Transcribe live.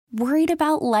Worried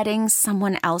about letting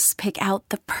someone else pick out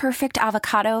the perfect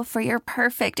avocado for your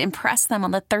perfect impress them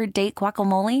on the third date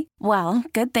guacamole? Well,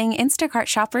 good thing Instacart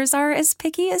shoppers are as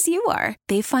picky as you are.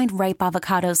 They find ripe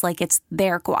avocados like it's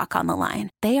their guac on the line.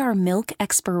 They are milk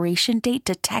expiration date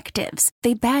detectives.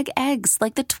 They bag eggs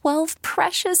like the 12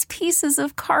 precious pieces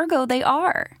of cargo they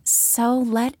are. So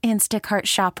let Instacart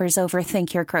shoppers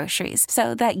overthink your groceries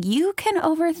so that you can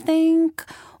overthink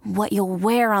what you'll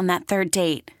wear on that third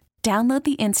date. Download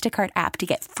the Instacart app to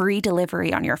get free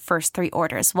delivery on your first 3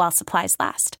 orders while supplies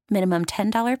last. Minimum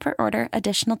 $10 per order.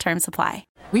 Additional terms apply.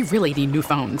 We really need new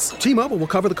phones. T-Mobile will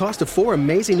cover the cost of 4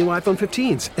 amazing new iPhone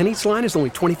 15s, and each line is only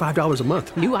 $25 a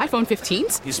month. New iPhone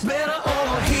 15s? It's better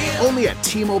over here. Only at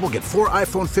T-Mobile, get 4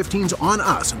 iPhone 15s on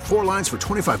us and 4 lines for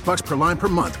 $25 per line per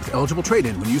month with eligible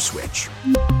trade-in when you switch.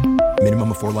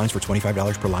 Minimum of 4 lines for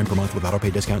 $25 per line per month with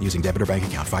autopay discount using debit or bank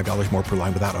account. $5 more per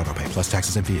line without autopay, plus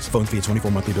taxes and fees. Phone fee at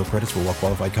 24 monthly bill credits for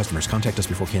well-qualified customers. Contact us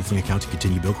before canceling account to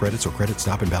continue bill credits or credit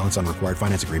stop and balance on required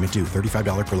finance agreement due.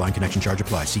 $35 per line connection charge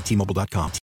applies. See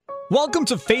T-Mobile.com. Welcome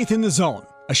to Faith in the Zone,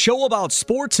 a show about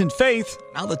sports and faith,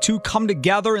 how the two come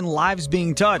together and lives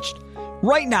being touched.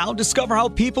 Right now, discover how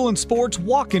people in sports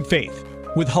walk in faith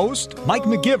with host Mike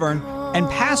McGivern and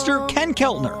Pastor Ken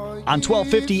Keltner on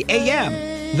 1250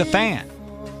 AM, The Fan.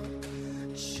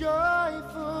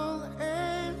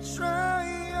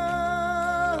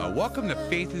 Welcome to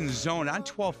Faith in the Zone on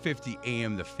 1250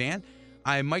 AM, The Fan.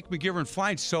 I'm Mike McGivern,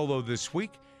 flying solo this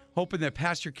week, hoping that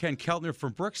Pastor Ken Keltner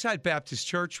from Brookside Baptist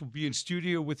Church will be in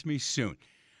studio with me soon.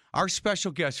 Our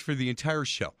special guest for the entire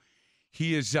show,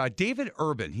 he is David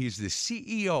Urban. He's the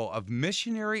CEO of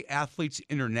Missionary Athletes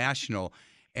International.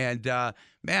 And,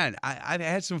 man, I've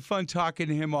had some fun talking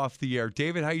to him off the air.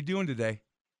 David, how you doing today?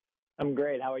 I'm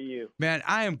great. How are you? Man,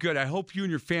 I am good. I hope you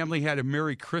and your family had a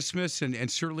Merry Christmas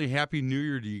and certainly Happy New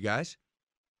Year to you guys.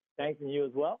 Thanks, and you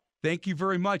as well. Thank you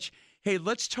very much. Hey,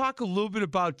 let's talk a little bit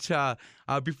about,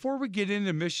 before we get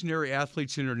into Missionary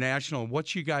Athletes International and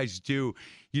what you guys do.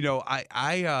 You know,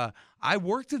 I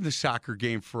worked in the soccer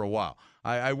game for a while.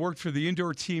 I worked for the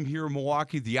indoor team here in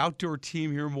Milwaukee, the outdoor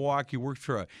team here in Milwaukee, worked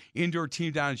for an indoor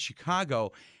team down in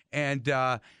Chicago, and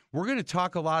we're going to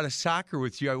talk a lot of soccer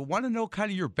with you. I want to know kind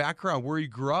of your background, where you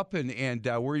grew up and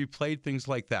where you played, things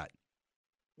like that.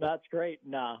 That's great.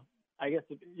 No, I guess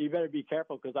you better be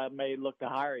careful because I may look to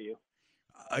hire you.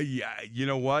 Yeah, you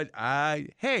know what?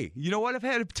 Hey, you know what? I've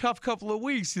had a tough couple of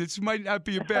weeks. This might not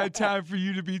be a bad time for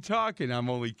you to be talking. I'm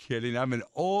only kidding. I'm an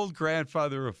old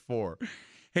grandfather of 4.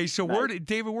 Hey, so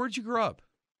David, where'd you grow up?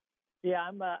 Yeah,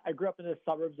 I grew up in the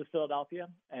suburbs of Philadelphia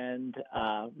and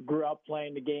grew up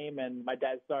playing the game. And my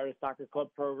dad started a soccer club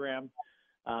program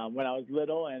when I was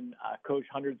little and coached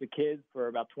hundreds of kids for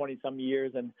about 20-some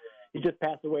years. And he just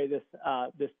passed away this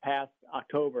past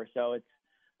October. So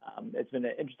it's been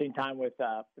an interesting time with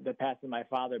the passing of my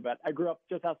father. But I grew up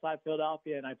just outside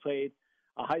Philadelphia, and I played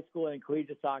high school and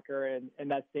collegiate soccer in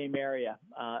that same area.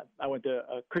 I went to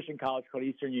a Christian college called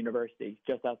Eastern University,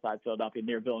 just outside Philadelphia,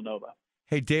 near Villanova.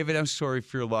 Hey, David, I'm sorry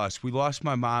for your loss. We lost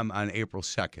my mom on April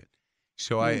 2nd.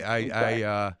 So I'm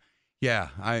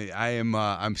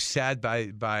sad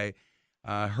by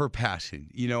her passing.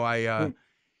 You know, I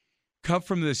come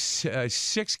from this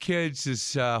 6 kids,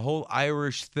 this whole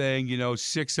Irish thing, you know,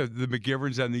 6 of the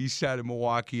McGiverns on the east side of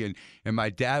Milwaukee, and my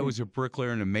dad was a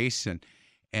bricklayer and a mason,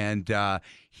 and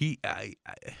he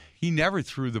never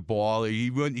threw the ball. He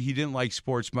didn't like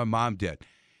sports. My mom did,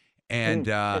 and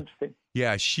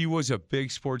yeah, she was a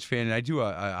big sports fan. And I do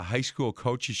a high school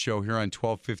coaches show here on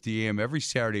 1250 AM every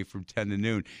Saturday from 10 to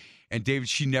noon, and David,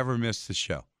 she never missed the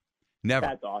show. Never.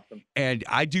 That's awesome. And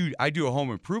I do a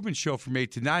home improvement show from 8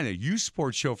 to 9, a youth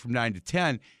sports show from 9 to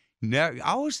 10. I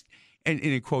always, and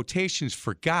in quotations,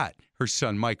 forgot her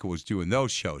son Michael was doing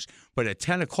those shows. But at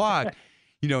 10 o'clock,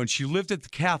 you know, and she lived at the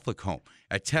Catholic home.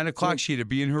 At 10 o'clock, she had to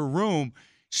be in her room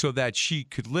so that she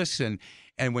could listen.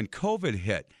 And when COVID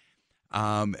hit,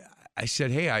 I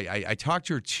said, hey, I talked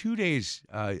to her 2 days,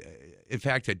 in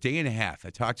fact, a day and a half. I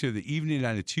talked to her the evening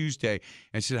on a Tuesday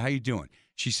and said, how you doing?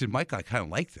 She said, Michael, I kind of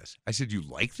like this. I said, you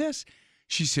like this?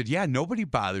 She said, yeah, nobody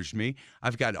bothers me.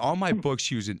 I've got all my books.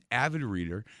 She was an avid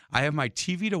reader. I have my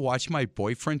TV to watch my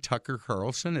boyfriend, Tucker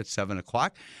Carlson, at 7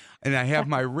 o'clock, and I have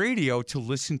my radio to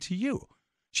listen to you.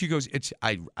 She goes,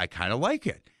 I kind of like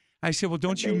it. I said, well,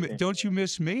 don't you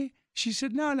miss me? She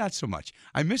said, no, not so much.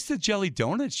 I miss the jelly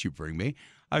donuts you bring me.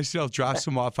 I said, I'll drop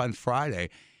some off on Friday.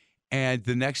 And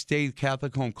the next day, the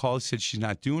Catholic home called, said she's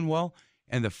not doing well,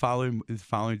 and the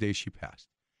following day she passed.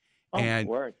 Oh, and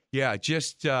word. Yeah,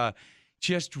 just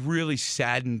really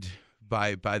saddened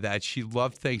by that. She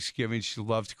loved Thanksgiving. She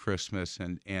loved Christmas,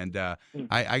 and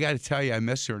I got to tell you, I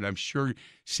miss her, and I'm sure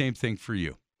same thing for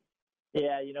you.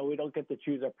 Yeah, we don't get to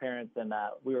choose our parents, and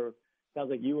sounds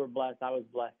like you were blessed. I was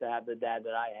blessed to have the dad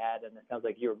that I had, and it sounds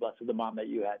like you were blessed with the mom that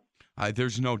you had.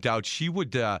 There's no doubt. She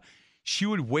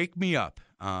would wake me up.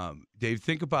 Dave,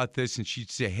 think about this, and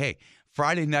she'd say, "Hey,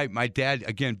 Friday night, my dad,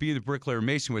 again, being the bricklayer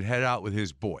Mason, would head out with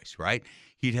his boys, right?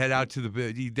 He'd head out to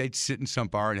they'd sit in some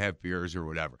bar and have beers or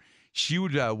whatever. She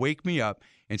would wake me up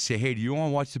and say, "Hey, do you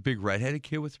want to watch the big redheaded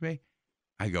kid with me?"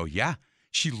 I go, "Yeah."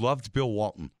 She loved Bill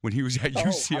Walton when he was at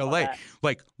UCLA,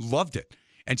 loved it.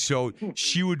 And so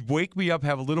she would wake me up,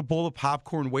 have a little bowl of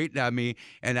popcorn waiting on me,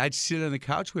 and I'd sit on the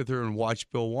couch with her and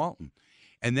watch Bill Walton.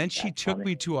 And then she took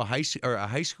me to a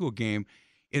high school game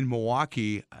in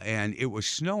Milwaukee, and it was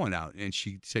snowing out. And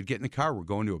she said, "Get in the car. We're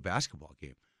going to a basketball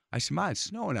game." I said, "Ma, it's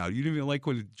snowing out. You don't even like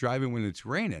driving when it's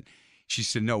raining." She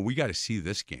said, "No, we got to see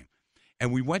this game."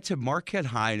 And we went to Marquette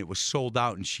High, and it was sold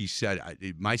out. And she said,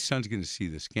 "My son's going to see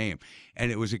this game."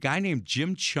 And it was a guy named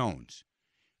Jim Chones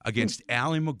against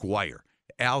Allie McGuire,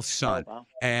 Al's son. Oh, wow.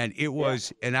 And it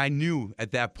was, and I knew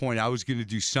at that point I was going to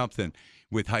do something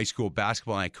with high school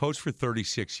basketball. And I coached for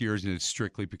 36 years, and it's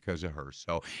strictly because of her.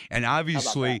 So, and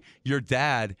obviously your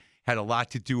dad had a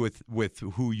lot to do with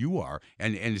who you are,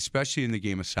 and especially in the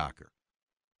game of soccer.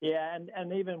 Yeah,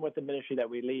 and even with the ministry that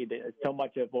we lead, so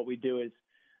much of what we do is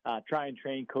try and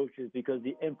train coaches, because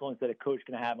the influence that a coach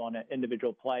can have on an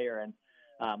individual player, and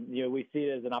we see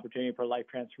it as an opportunity for life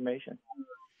transformation.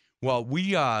 Well,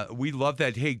 we love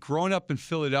that. Hey, growing up in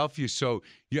Philadelphia, so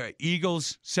yeah,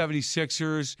 Eagles,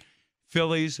 76ers,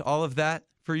 Phillies, all of that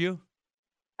for you?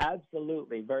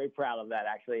 Absolutely. Very proud of that,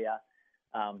 actually.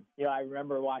 I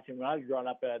remember watching when I was growing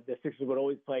up, the Sixers would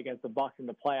always play against the Bucks in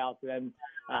the playoffs. And then,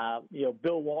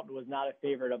 Bill Walton was not a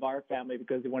favorite of our family,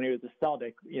 because when he was a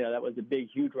Celtic, that was a big,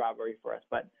 huge rivalry for us.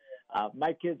 But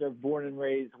my kids are born and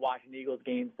raised watching Eagles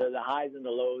games, so the highs and the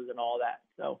lows and all that.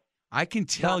 So I can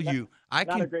tell you,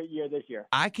 not a great year this year.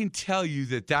 I can tell you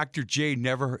that Dr. J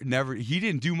never, he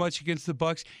didn't do much against the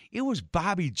Bucks. It was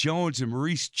Bobby Jones and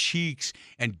Maurice Cheeks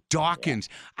and Dawkins.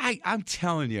 Yeah. I'm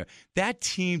telling you, that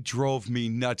team drove me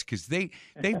nuts, because they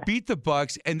beat the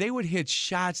Bucks, and they would hit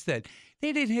shots that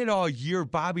they didn't hit all year.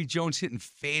 Bobby Jones hitting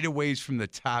fadeaways from the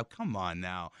top. Come on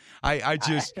now. I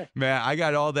just, man, I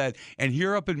got all that. And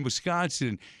here up in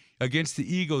Wisconsin against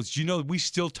the Eagles, we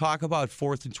still talk about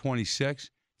 4th and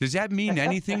 26. Does that mean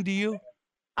anything to you?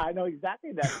 I know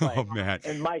exactly that play. Oh, man.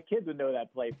 And my kids would know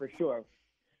that play for sure.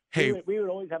 Hey, we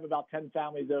would always have about 10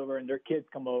 families over, and their kids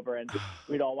come over, and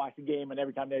we'd all watch the game, and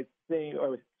every time they sing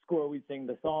or score, we'd sing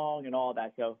the song and all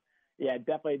that. So, yeah,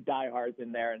 definitely diehards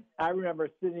in there. And I remember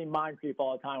Sidney Moncrief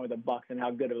all the time with the Bucks and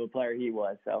how good of a player he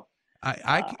was. So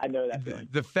I know that feeling.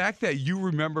 The fact that you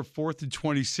remember 4th and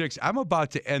 26, I'm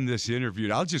about to end this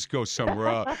interview. I'll just go somewhere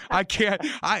else. I can't.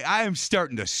 I am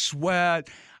starting to sweat.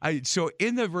 So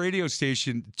in the radio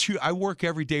station, I work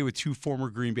every day with 2 former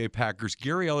Green Bay Packers,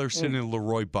 Gary Ellerson and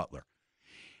Leroy Butler.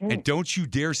 And don't you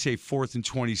dare say 4th and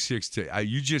 26.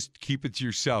 You just keep it to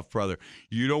yourself, brother.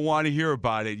 You don't want to hear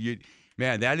about it.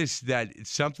 Man, it's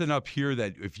something up here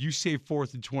that if you say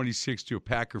 4th and 26 to a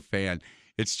Packer fan,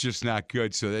 it's just not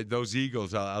good. So those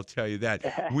Eagles, I'll tell you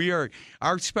that. We are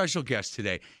our special guest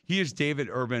today. He is David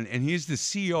Urban, and he is the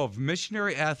CEO of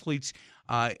Missionary Athletes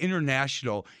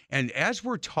International. And as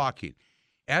we're talking,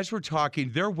 their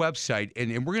website,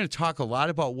 and we're going to talk a lot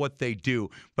about what they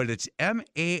do, but it's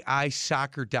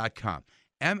maisoccer.com,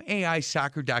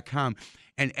 maisoccer.com.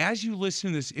 And as you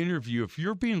listen to this interview, if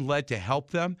you're being led to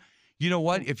help them, you know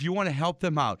what? If you want to help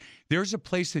them out, there's a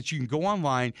place that you can go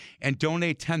online and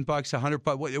donate $10,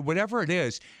 $100, whatever it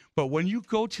is. But when you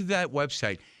go to that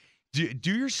website,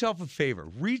 do yourself a favor.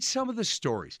 Read some of the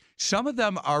stories. Some of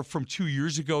them are from 2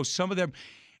 years ago. Some of them,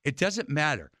 it doesn't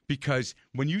matter, because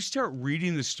when you start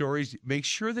reading the stories, make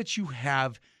sure that you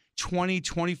have 20,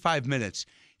 25 minutes.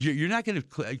 You're not going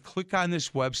to click on this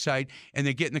website and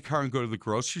then get in the car and go to the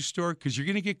grocery store, because you're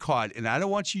going to get caught. And I don't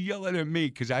want you yelling at me,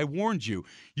 because I warned you.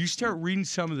 You start reading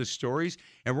some of the stories,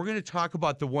 and we're going to talk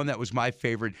about the one that was my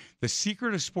favorite, The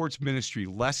Secret of Sports Ministry,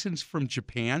 Lessons from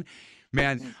Japan.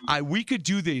 Man, we could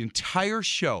do the entire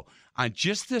show on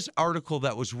just this article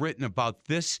that was written about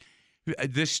this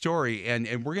story,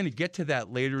 and we're going to get to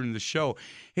that later in the show.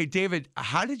 Hey, David,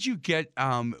 how did you get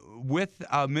with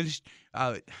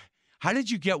how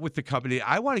did you get with the company?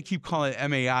 I want to keep calling it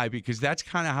MAI, because that's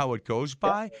kind of how it goes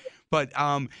by. But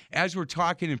as we're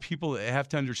talking, and people have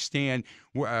to understand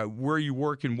where you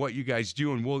work and what you guys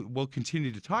do, and we'll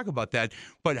continue to talk about that.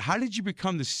 But how did you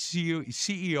become the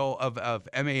CEO of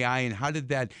MAI, and how did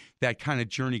that kind of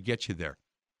journey get you there?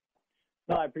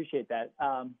 No, I appreciate that.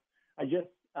 I just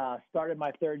started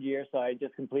my third year, so I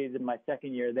just completed my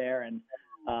second year there. And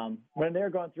when they were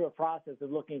going through a process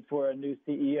of looking for a new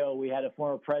CEO, we had a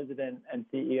former president and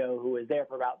CEO who was there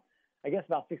for about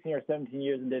 16 or 17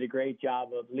 years and did a great job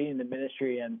of leading the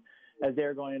ministry. And as they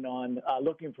were going on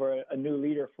looking for a new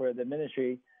leader for the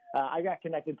ministry, I got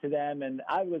connected to them, and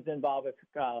I was involved with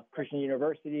Christian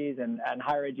universities and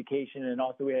higher education, and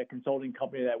also we had a consulting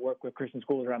company that worked with Christian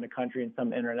schools around the country and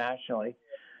some internationally.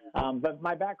 But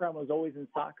my background was always in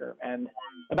soccer, and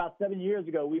about 7 years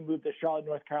ago, we moved to Charlotte,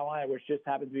 North Carolina, which just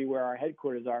happens to be where our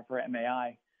headquarters are for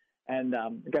MAI, and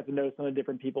got to know some of the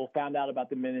different people, found out about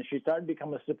the ministry, started to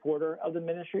become a supporter of the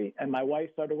ministry, and my wife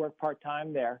started to work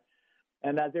part-time there.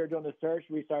 And as they were doing the search,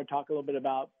 we started talking a little bit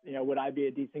about, would I be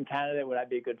a decent candidate? Would I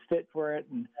be a good fit for it?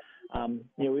 And,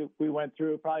 we went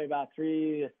through probably about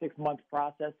 3 to 6 month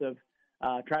process of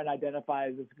trying to identify,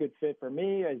 is this a good fit for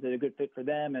me? Or is it a good fit for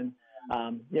them? And,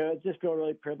 I just feel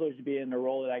really privileged to be in the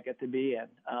role that I get to be in.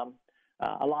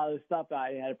 A lot of the stuff,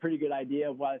 I had a pretty good idea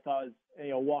of what I thought I was,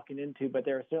 walking into, but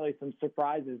there are certainly some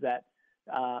surprises that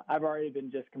I've already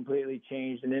been just completely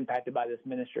changed and impacted by this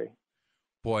ministry.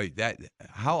 Boy,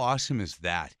 how awesome is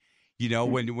that?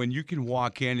 When you can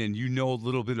walk in and a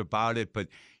little bit about it, but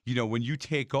when you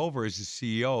take over as the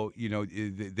CEO,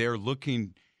 they're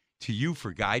looking to you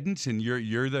for guidance, and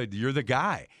you're the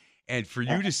guy. And for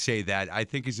you to say that, I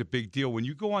think is a big deal. When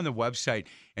you go on the website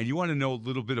and you want to know a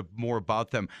little bit more about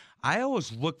them, I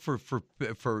always look for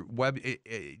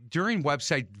during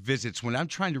website visits when I'm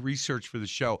trying to research for the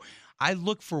show. I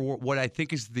look for what I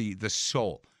think is the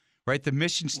soul. Right, the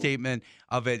mission statement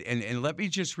of it, and let me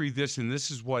just read this, and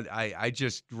this is what I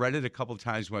just read it a couple of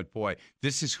times and went, boy,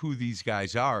 this is who these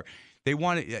guys are.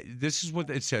 This is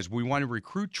what it says. We want to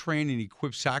recruit, train, and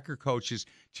equip soccer coaches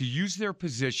to use their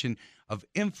position of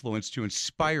influence to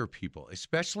inspire people,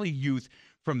 especially youth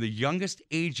from the youngest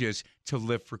ages, to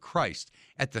live for Christ.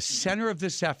 At the center of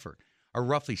this effort are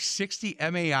roughly 60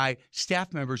 MAI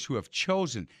staff members who have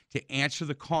chosen to answer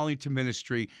the calling to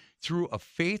ministry through a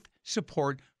faith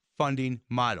support funding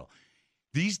model.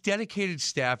 These dedicated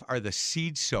staff are the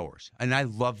seed sowers, and I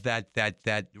love that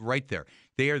right there.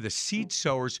 They are the seed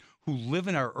sowers who live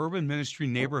in our urban ministry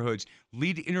neighborhoods,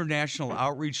 lead international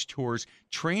outreach tours,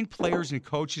 train players and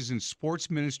coaches in sports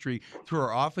ministry through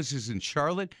our offices in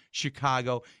Charlotte,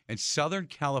 Chicago, and Southern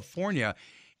California.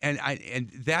 And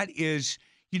that is,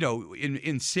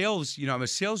 in sales, I'm a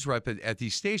sales rep at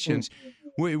these stations.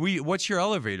 What's your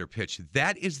elevator pitch?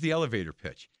 That is the elevator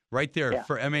pitch. Right there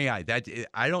for MAI. That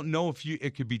I don't know if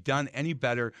it could be done any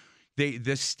better.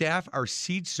 The staff are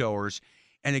seed sowers,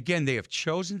 and again, they have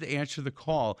chosen to answer the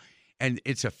call, and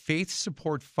it's a faith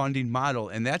support funding model.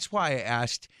 And that's why I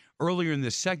asked earlier in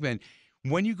this segment,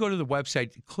 when you go to the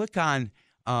website, click on,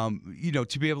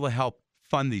 to be able to help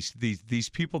fund these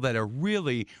people that are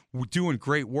really doing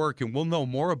great work, and we'll know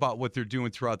more about what they're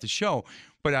doing throughout the show.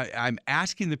 But I'm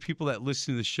asking the people that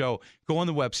listen to the show, go on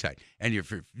the website, and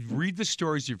if you read the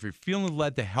stories, if you're feeling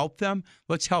led to help them,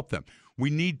 let's help them.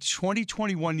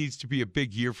 2021 needs to be a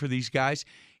big year for these guys.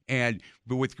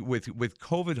 But with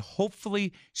COVID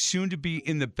hopefully soon to be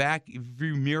in the back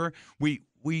view mirror, we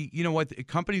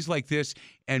companies like this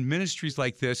and ministries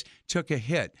like this took a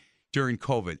hit during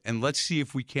COVID, and let's see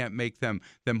if we can't make them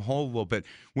whole a little bit.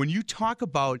 When you talk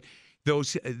about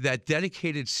that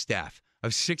dedicated staff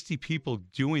of 60 people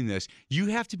doing this, you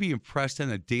have to be impressed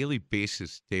on a daily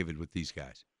basis, David, with these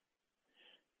guys.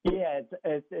 Yeah,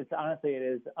 it's honestly, it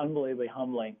is unbelievably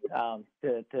humbling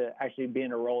to actually be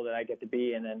in a role that I get to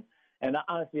be in, and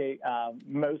honestly,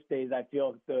 most days I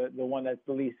feel the one that's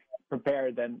the least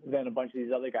prepared than a bunch of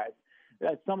these other guys.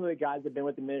 Some of the guys have been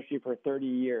with the ministry for 30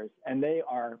 years, and they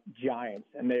are giants,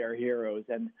 and they are heroes,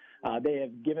 and they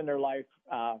have given their life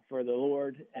for the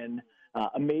Lord in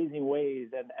amazing ways,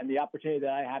 and the opportunity that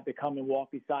I have to come and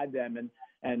walk beside them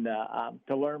and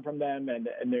to learn from them and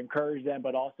to encourage them,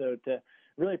 but also to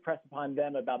really press upon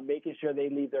them about making sure they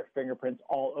leave their fingerprints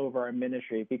all over our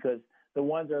ministry, because the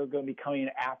ones that are going to be coming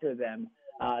after them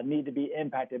need to be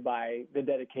impacted by the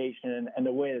dedication and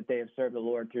the way that they have served the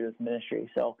Lord through this ministry.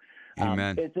 So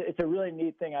Amen. It's a really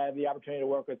neat thing. I have the opportunity to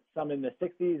work with some in the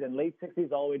 60s and late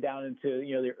 60s all the way down into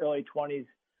the early 20s.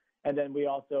 And then we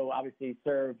also obviously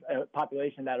serve a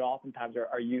population that oftentimes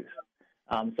are youth.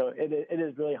 So it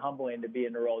is really humbling to be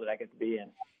in the role that I get to be in.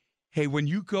 Hey, when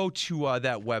you go to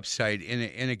that website,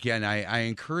 and again, I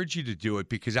encourage you to do it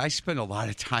because I spent a lot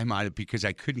of time on it because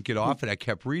I couldn't get off it. I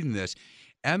kept reading this.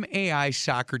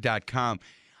 MAIsoccer.com.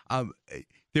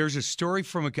 There's a story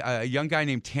from a young guy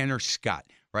named Tanner Scott,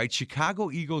 right? Chicago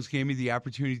Eagles gave me the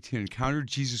opportunity to encounter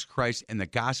Jesus Christ and the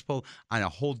gospel on a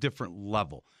whole different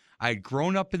level. I had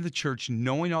grown up in the church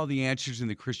knowing all the answers in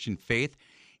the Christian faith.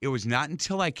 It was not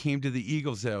until I came to the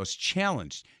Eagles that I was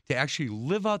challenged to actually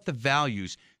live out the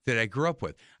values that I grew up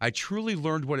with. I truly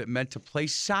learned what it meant to play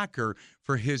soccer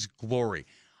for his glory.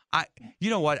 You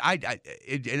know what? I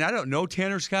don't know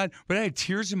Tanner Scott, but I had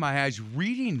tears in my eyes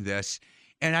reading this,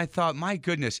 and I thought, my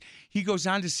goodness. He goes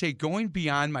on to say, going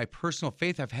beyond my personal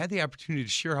faith, I've had the opportunity to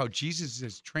share how Jesus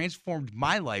has transformed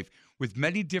my life with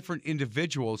many different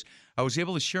individuals. I was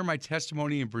able to share my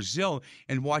testimony in Brazil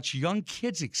and watch young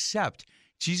kids accept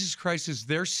Jesus Christ as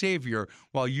their Savior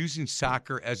while using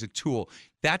soccer as a tool.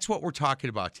 That's what we're talking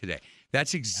about today.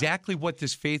 That's exactly what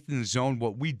this Faith in the Zone,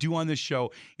 what we do on this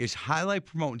show, is highlight,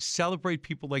 promote, and celebrate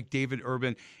people like David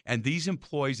Urban and these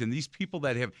employees and these people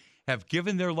that have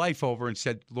given their life over and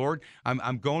said, Lord,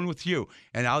 I'm going with you.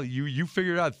 And you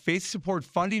figured out faith support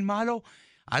funding model.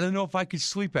 I don't know if I could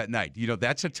sleep at night.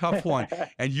 That's a tough one.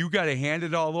 And you got to hand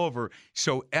it all over.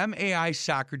 So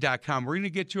maisoccer.com. We're going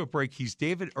to get to a break. He's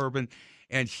David Urban,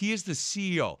 and he is the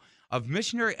CEO of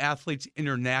Missionary Athletes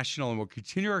International, and we'll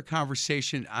continue our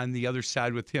conversation on the other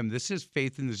side with him. This is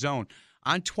Faith in the Zone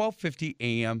on 1250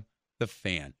 AM, The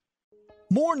Fan.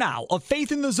 More now of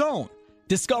Faith in the Zone,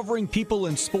 discovering people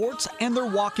in sports and their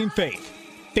walk in faith.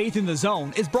 Faith in the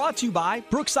Zone is brought to you by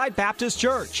Brookside Baptist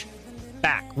Church.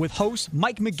 Back with host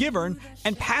Mike McGivern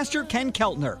and Pastor Ken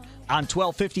Keltner on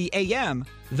 1250 AM,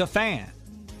 The Fan.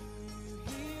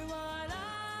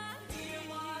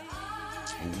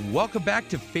 Welcome back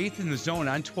to Faith in the Zone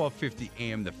on 1250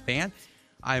 AM, The Fan.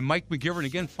 I'm Mike McGivern,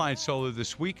 again, flying solo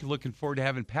this week. Looking forward to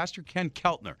having Pastor Ken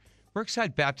Keltner,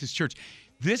 Brookside Baptist Church.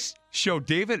 This show,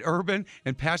 David Urban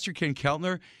and Pastor Ken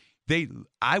Keltner,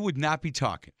 I would not be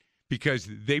talking because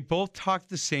they both talk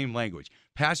the same language.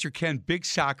 Pastor Ken, big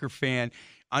soccer fan,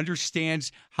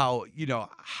 understands how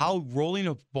rolling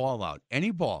a ball out,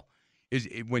 any ball, is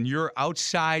when you're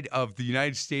outside of the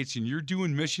United States and you're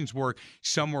doing missions work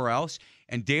somewhere else.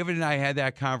 And David and I had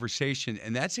that conversation,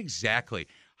 and that's exactly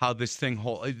how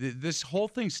this whole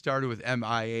thing started with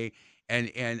MIA.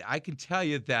 And I can tell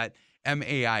you that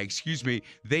MAI,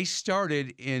 they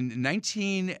started in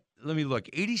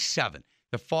 87.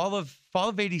 The fall of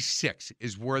 86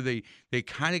 is where they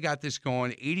kind of got this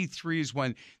going. 83 is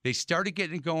when they started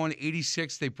getting it going.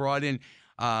 86, they brought in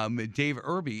Dave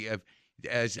Irby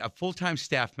as a full-time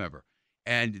staff member.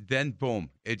 And then,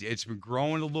 boom, it's been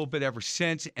growing a little bit ever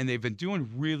since, and they've been doing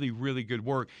really, really good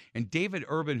work. And David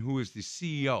Urban, who is the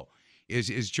CEO,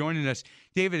 is joining us.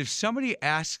 David, if somebody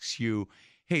asks you,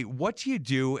 hey, what do you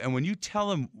do? And when you tell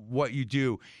them what you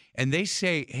do, and they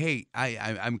say, hey,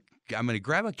 I'm going to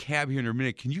grab a cab here in a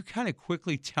minute, can you kind of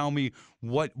quickly tell me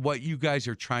what you guys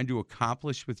are trying to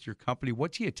accomplish with your company?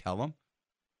 What do you tell them?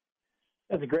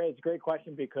 It's a great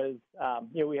question because,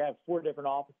 we have 4 different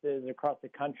offices across the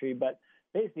country, but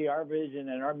basically our vision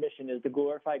and our mission is to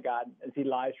glorify God and see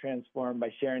lives transformed by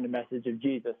sharing the message of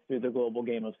Jesus through the global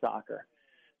game of soccer.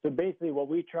 So basically what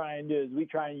we try and do is we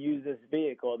try and use this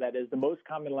vehicle that is the most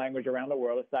common language around the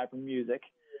world aside from music,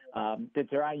 to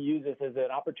try and use this as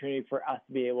an opportunity for us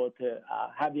to be able to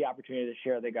have the opportunity to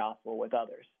share the gospel with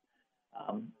others.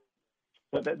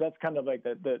 So that's kind of like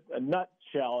a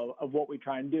nutshell of what we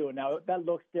try and do. Now, that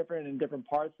looks different in different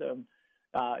parts of,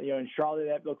 in Charlotte,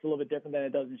 that looks a little bit different than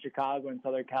it does in Chicago and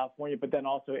Southern California, but then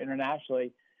also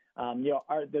internationally.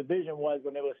 The vision was,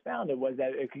 when it was founded, was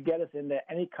that it could get us into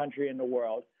any country in the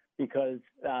world because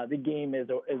the game is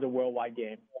a worldwide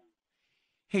game.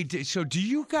 Hey, so do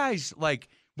you guys, like,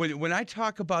 when I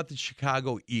talk about the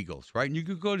Chicago Eagles, right? And you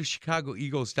could go to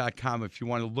chicagoeagles.com if you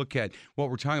want to look at what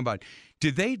we're talking about.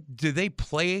 Do they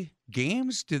play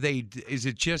games? Is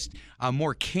it just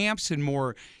more camps and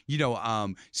more,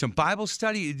 some Bible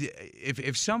study?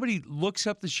 If somebody looks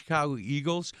up the Chicago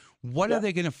Eagles, what are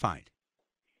they going to find?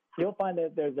 You'll find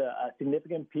that there's a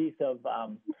significant piece of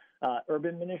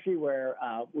urban ministry where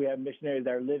we have missionaries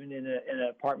that are living in an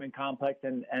apartment complex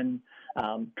and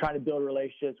trying to build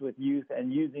relationships with youth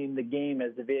and using the game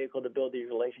as the vehicle to build these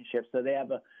relationships. So they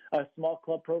have a small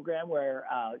club program where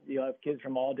you'll have kids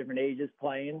from all different ages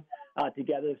playing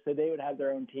together, so they would have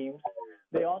their own teams.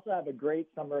 They also have a great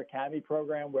summer academy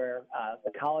program where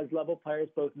the college-level players,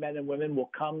 both men and women,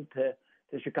 will come to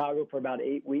Chicago for about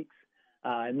 8 weeks.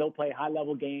 And they'll play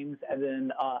high-level games and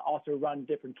then also run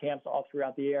different camps all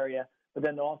throughout the area. But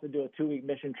then they'll also do a 2-week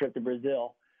mission trip to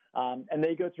Brazil. And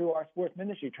they go through our sports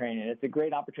ministry training. It's a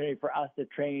great opportunity for us to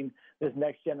train this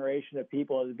next generation of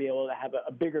people to be able to have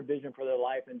a bigger vision for their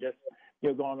life and just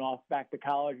going off back to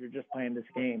college or just playing this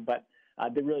game. But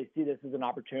they really see this as an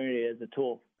opportunity, as a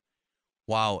tool.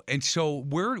 Wow. And so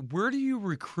where do you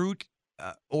recruit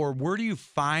or where do you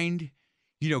find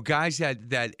guys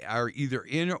that are either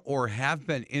in or have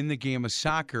been in the game of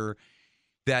soccer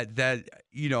that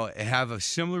have a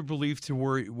similar belief to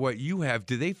what you have?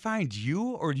 Do they find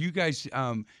you, or do you guys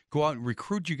go out and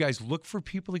recruit? Do you guys look for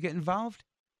people to get involved?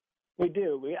 We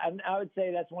do. I would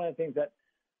say that's one of the things that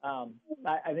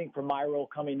I think for my role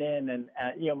coming in, and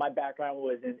my background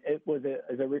was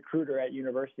as a recruiter at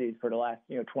universities for the last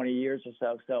 20 years or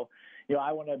so. So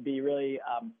I want to be really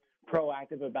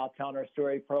proactive about telling our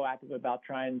story, proactive about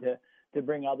trying to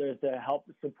bring others to help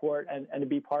support and to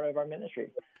be part of our ministry.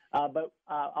 But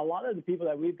a lot of the people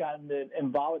that we've gotten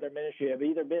involved with our ministry have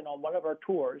either been on one of our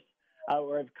tours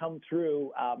or have come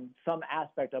through some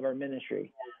aspect of our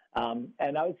ministry.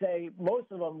 And I would say most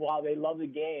of them, while they love the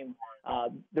game,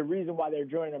 the reason why they're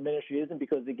joining our ministry isn't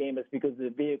because of the game, it's because of the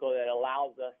vehicle that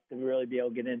allows us to really be able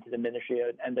to get into the ministry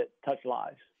and to touch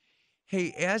lives.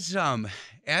 Hey, as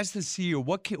the CEO,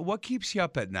 what keeps you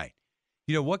up at night?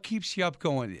 What keeps you up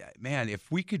going, man,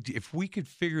 if we could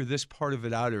figure this part of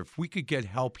it out, or if we could get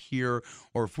help here,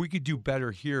 or if we could do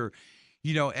better here,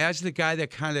 as the guy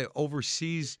that kind of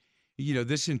oversees,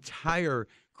 this entire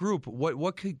group,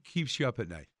 what keeps you up at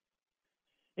night?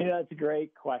 That's a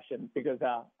great question, because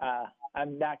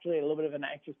I'm naturally a little bit of an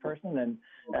anxious person, and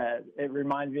it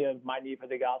reminds me of my need for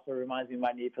the gospel, it reminds me of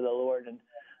my need for the Lord. And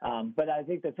but I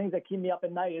think the things that keep me up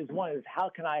at night is how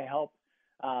can I help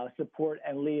support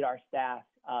and lead our staff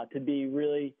to be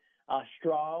really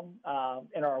strong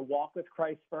in our walk with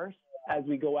Christ first, as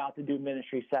we go out to do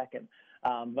ministry second.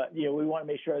 But we want to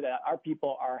make sure that our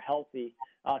people are healthy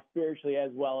spiritually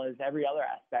as well as every other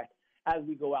aspect as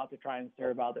we go out to try and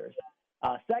serve others.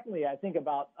 Secondly, I think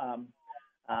about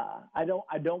I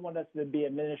don't want us to be a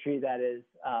ministry that is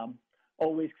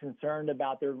always concerned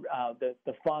about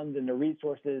the funds and the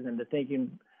resources and the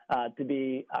thinking to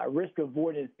be risk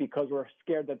avoidance because we're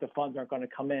scared that the funds aren't going to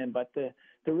come in, but to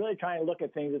really try and look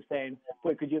at things and saying,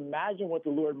 boy, could you imagine what the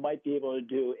Lord might be able to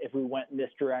do if we went in this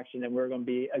direction, and we're going to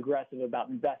be aggressive about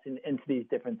investing into these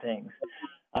different things.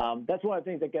 That's one of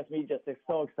the things that gets me just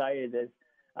so excited is,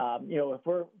 if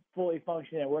we're fully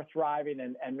functioning and we're thriving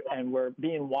and we're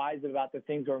being wise about the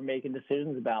things we're making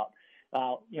decisions about,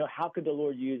 how could the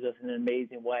Lord use us in an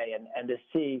amazing way and to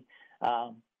see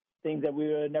things that we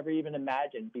would have never even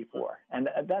imagined before. And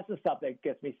that's the stuff that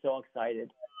gets me so excited.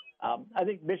 I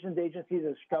think missions agencies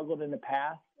have struggled in the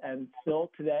past and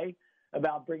still today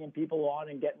about bringing people on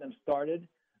and getting them started.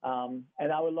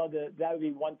 And I would love that would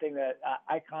be one thing that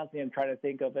I constantly am trying to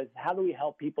think of is how do we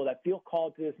help people that feel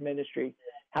called to this ministry?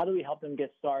 How do we help them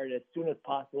get started as soon as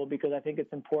possible? Because I think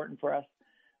it's important for us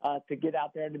to get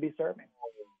out there and to be serving.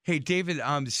 Hey, David,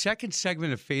 the second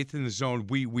segment of Faith in the Zone,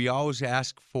 we always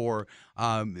ask for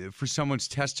someone's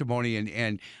testimony,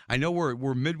 and I know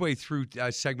we're midway through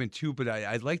segment 2, but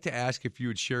I'd like to ask if you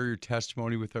would share your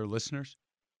testimony with our listeners.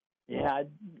 Yeah,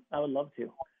 I would love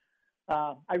to.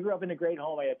 I grew up in a great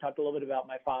home. I talked a little bit about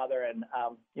my father and,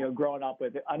 growing up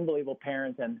with unbelievable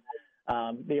parents, and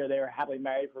they were happily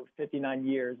married for 59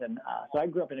 years. And so I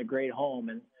grew up in a great home,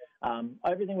 and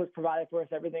everything was provided for us.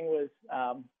 Everything was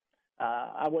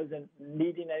I wasn't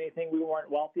needing anything. We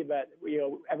weren't wealthy, but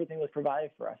everything was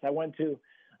provided for us. I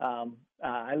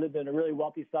lived in a really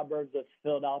wealthy suburbs of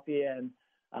Philadelphia,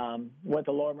 and went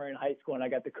to Lower Merion High School, and I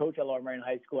got to coach at Lower Merion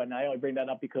High School. And I only bring that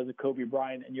up because of Kobe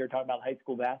Bryant, and you're talking about high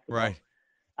school basketball. Right.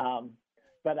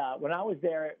 But when I was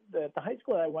there, the high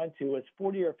school that I went to was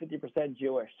 40 or 50%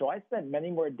 Jewish. So I spent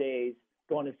many more days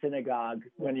going to synagogue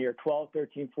when you're 12,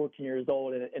 13, 14 years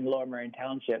old in Lower Merion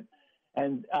Township,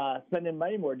 and spending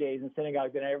many more days in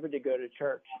synagogue than I ever did go to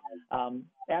church.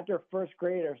 After first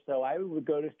grade or so, I would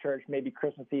go to church maybe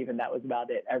Christmas Eve, and that was about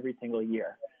it every single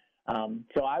year.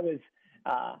 So I was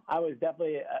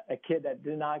definitely a kid that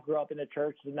did not grow up in a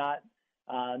church, did not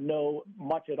know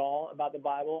much at all about the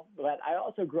Bible. But I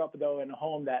also grew up, though, in a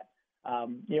home that,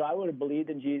 I would have believed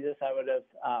in Jesus. I would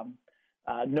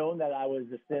have known that I was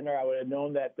a sinner. I would have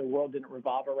known that the world didn't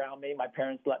revolve around me. My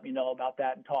parents let me know about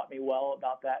that and taught me well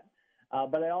about that.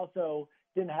 But I also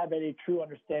didn't have any true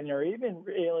understanding or even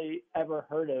really ever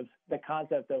heard of the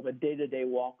concept of a day-to-day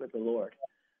walk with the Lord.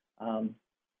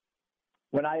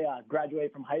 When I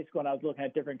graduated from high school and I was looking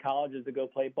at different colleges to go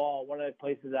play ball, one of the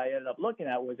places I ended up looking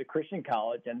at was a Christian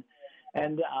college.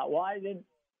 And while I didn't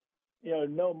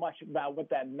know much about what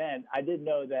that meant, I did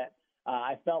know that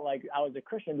I felt like I was a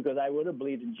Christian because I would have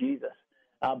believed in Jesus.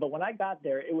 But when I got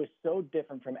there, it was so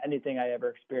different from anything I ever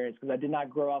experienced because I did not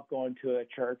grow up going to a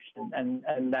church and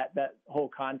that whole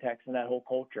context and that whole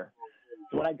culture.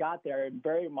 So when I got there,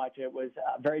 very much it was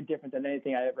very different than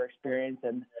anything I ever experienced.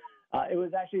 And it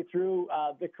was actually through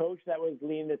the coach that was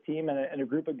leading the team and a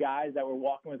group of guys that were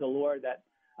walking with the Lord that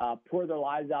pour their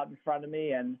lives out in front of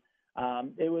me. And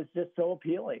it was just so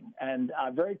appealing. And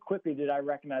very quickly did I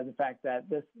recognize the fact that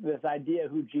this idea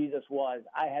of who Jesus was,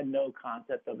 I had no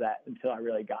concept of that until I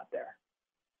really got there.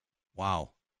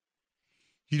 Wow.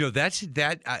 You know,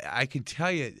 I can tell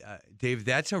you, Dave,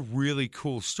 that's a really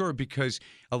cool story, because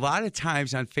a lot of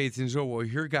times on Faith in the Zone, we'll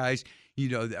hear guys, you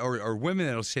know, or women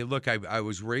that'll say, look, I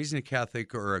was raised in a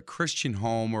Catholic or a Christian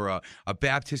home or a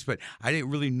Baptist, but I didn't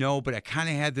really know, but I kind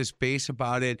of had this base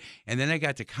about it. And then I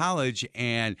got to college,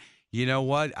 and you know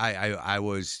what? I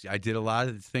did a lot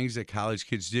of the things that college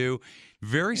kids do.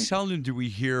 Very seldom do we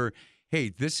hear, hey,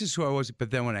 this is who I was. But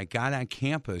then when I got on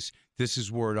campus, this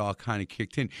is where it all kind of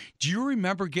kicked in. Do you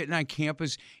remember getting on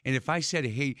campus? And if I said,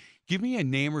 hey, give me a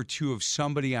name or two of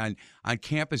somebody on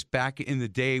campus back in the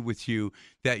day with you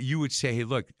that you would say, hey,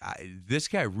 look, this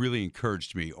guy really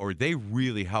encouraged me, or they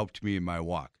really helped me in my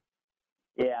walk.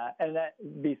 Yeah, and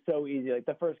that'd be so easy. Like,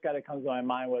 the first guy that comes to my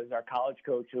mind was our college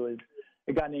coach, who was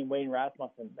a guy named Wayne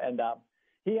Rasmussen. And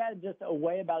he had just a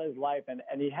way about his life, and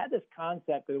he had this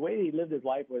concept. The way he lived his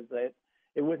life was that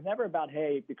it was never about,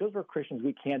 hey, because we're Christians,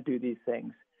 we can't do these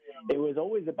things. It was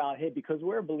always about, hey, because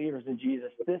we're believers in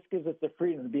Jesus, this gives us the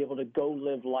freedom to be able to go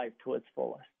live life to its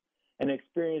fullest and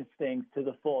experience things to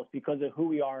the fullest because of who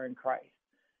we are in Christ.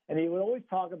 And he would always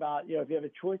talk about, you know, if you have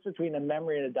a choice between a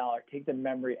memory and a dollar, take the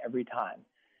memory every time.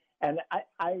 And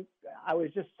I was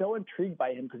just so intrigued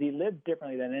by him because he lived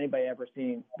differently than anybody ever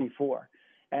seen before.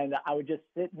 And I would just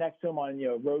sit next to him on, you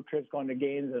know, road trips, going to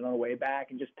games and on the way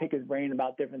back, and just pick his brain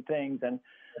about different things. And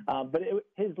but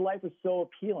his life was so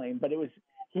appealing, but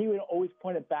he would always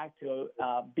point it back to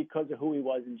because of who he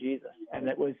was in Jesus. And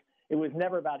it was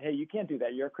never about, hey, you can't do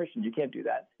that. You're a Christian. You can't do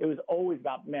that. It was always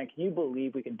about, man, can you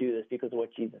believe we can do this because of what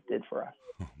Jesus did for us?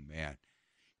 Oh, man.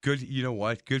 Good. You know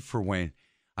what? Good for Wayne.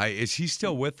 Is he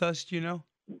still with us, do you know?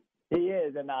 He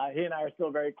is, and he and I are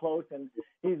still very close, and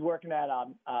he's working at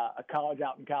a college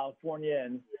out in California,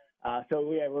 and so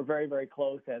we're very, very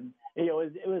close. And you know,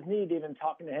 it was neat even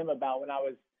talking to him about when I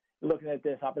was looking at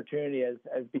this opportunity as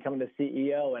becoming the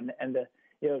CEO, and to,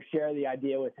 you know, share the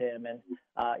idea with him. And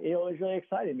you know, it was really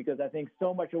exciting because I think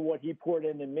so much of what he poured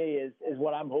into me is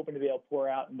what I'm hoping to be able to pour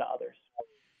out into others.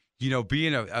 You know,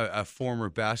 being a former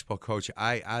basketball coach,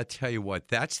 I tell you what,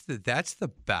 that's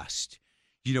the best.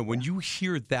 You know, when you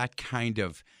hear that kind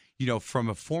of, you know, from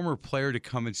a former player to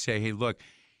come and say, hey, look,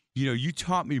 you know, you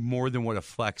taught me more than what a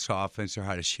flex offense or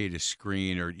how to shade a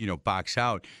screen or, you know, box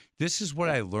out. This is what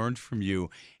I learned from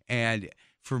you. And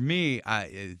for me,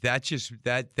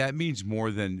 that means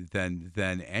more than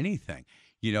anything.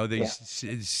 You know,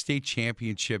 state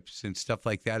championships and stuff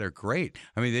like that are great.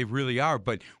 I mean, they really are.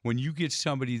 But when you get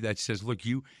somebody that says, look,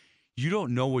 you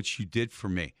don't know what you did for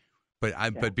me,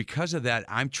 but because of that,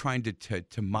 I'm trying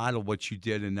to model what you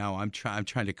did, and now I'm trying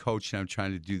to coach, and I'm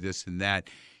trying to do this and that.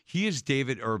 He is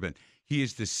David Urban. He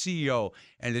is the CEO,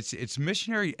 and it's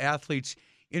Missionary Athletes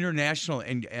International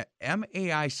and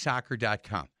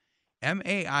MAIsoccer.com.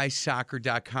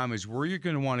 MAIsoccer.com is where you're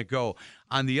going to want to go.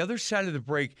 On the other side of the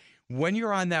break, when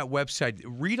you're on that website,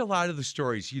 read a lot of the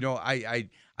stories. You know, I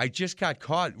just got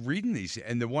caught reading these,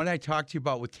 and the one I talked to you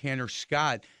about with Tanner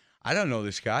Scott, I don't know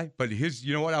this guy, but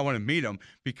you know what? I want to meet him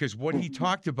because what he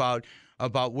talked about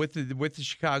with the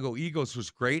Chicago Eagles was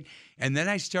great. And then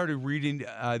I started reading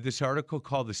this article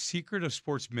called "The Secret of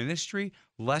Sports Ministry: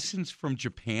 Lessons from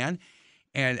Japan,"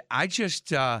 and I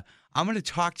just I'm going to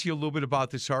talk to you a little bit about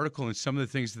this article and some of the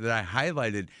things that I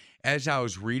highlighted as I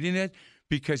was reading it,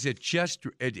 because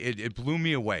it blew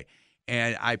me away.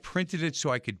 And I printed it so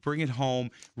I could bring it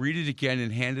home, read it again,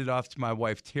 and hand it off to my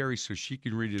wife, Terry, so she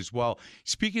can read it as well.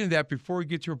 Speaking of that, before we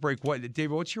get to a break,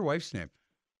 David, what's your wife's name?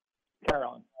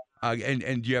 Carolyn.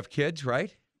 And you have kids,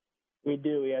 right? We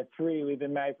do. We have 3. We've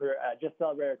been married for just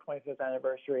celebrated our 25th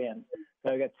anniversary. And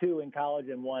so I got 2 in college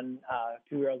and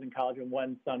 2 girls in college and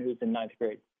 1 son who's in 9th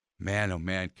grade. Man, oh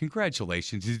man!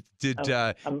 Congratulations.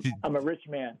 I'm a rich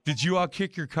man. Did you all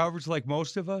kick your coverage like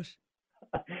most of us?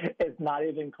 It's not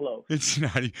even close. It's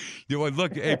not. You know what?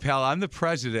 Look, hey pal, I'm the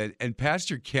president, and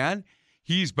Pastor Ken,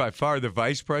 he's by far the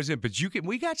vice president. But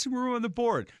we got some room on the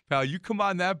board, pal. You come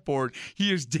on that board.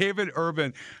 He is David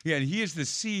Urban, and he is the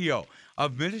CEO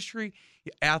of Ministry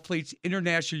Athletes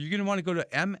International. You're going to want to go to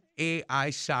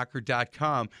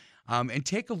MAIsoccer.com. And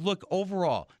take a look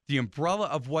overall, the umbrella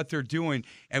of what they're doing.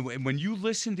 And when you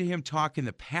listen to him talk and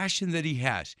the passion that he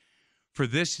has for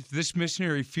this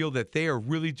missionary field that they are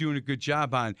really doing a good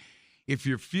job on, if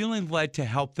you're feeling led to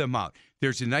help them out,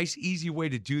 there's a nice, easy way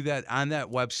to do that on that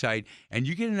website. And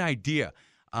you get an idea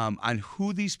on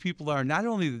who these people are, not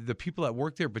only the people that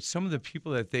work there, but some of the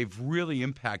people that they've really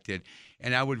impacted.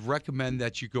 And I would recommend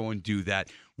that you go and do that.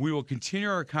 We will continue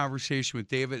our conversation with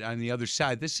David on the other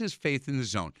side. This is Faith in the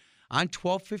Zone on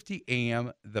 1250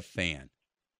 AM, The Fan.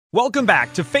 Welcome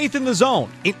back to Faith in the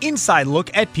Zone, an inside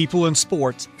look at people in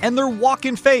sports and their walk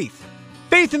in faith.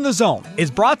 Faith in the Zone is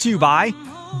brought to you by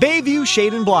Bayview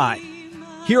Shade and Blind.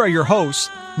 Here are your hosts,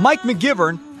 Mike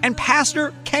McGivern and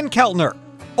Pastor Ken Keltner,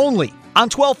 only on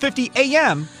 1250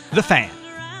 AM, The Fan.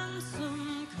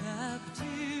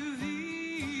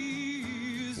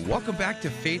 Welcome back to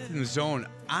Faith in the Zone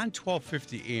on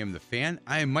 1250 AM, The Fan.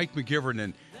 I am Mike McGivern,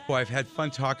 and boy, I've had fun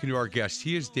talking to our guest.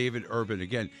 He is David Urban,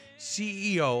 again,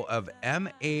 CEO of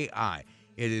MAI.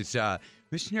 It is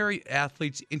Missionary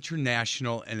Athletes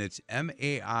International, and it's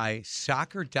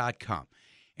MAIsoccer.com.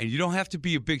 And you don't have to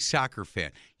be a big soccer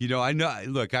fan. You know, I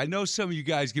know some of you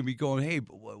guys going to be going, hey,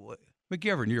 what,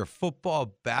 McGivern, you're a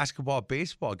football, basketball,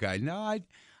 baseball guy. No,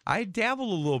 I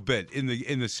dabble a little bit in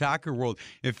the soccer world.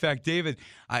 In fact, David,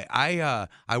 I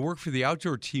work for the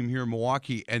outdoor team here in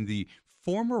Milwaukee, and the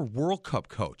former World Cup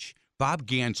coach, Bob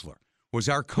Gansler, was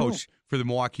our coach for the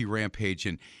Milwaukee Rampage.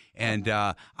 And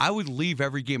I would leave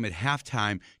every game at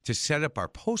halftime to set up our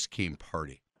post-game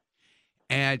party.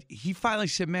 And he finally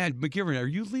said, man, McGivern, are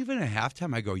you leaving at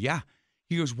halftime? I go, yeah.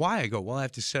 He goes, why? I go, well, I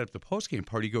have to set up the post-game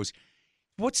party. He goes,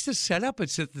 what's the setup?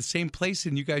 It's at the same place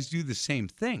and you guys do the same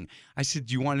thing. I said,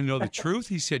 do you want to know the truth?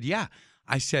 He said, yeah.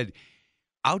 I said,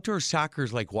 outdoor soccer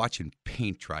is like watching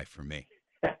paint dry for me.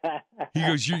 He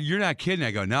goes, you're not kidding.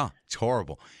 I go, no, it's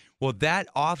horrible. Well, that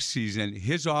offseason,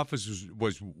 his office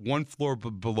was one floor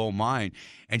below mine,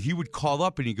 and he would call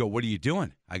up and he'd go, what are you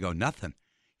doing? I go, nothing.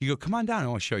 He go, come on down. I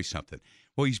want to show you something.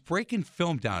 Well, he's breaking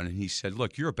film down, and he said,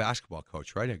 look, you're a basketball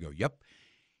coach, right? I go, yep.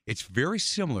 It's very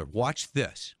similar. Watch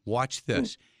this. Watch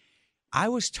this. I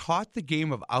was taught the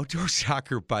game of outdoor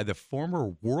soccer by the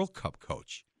former World Cup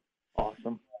coach.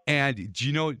 Awesome. And do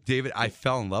you know, David, I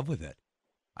fell in love with it.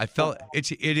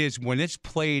 It is when it's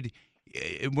played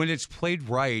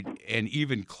right and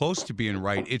even close to being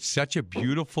right, it's such a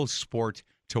beautiful sport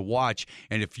to watch.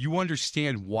 And if you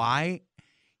understand why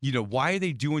are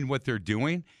they doing what they're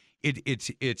doing,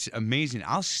 it's amazing.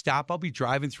 I'll be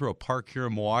driving through a park here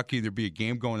in Milwaukee. There'll be a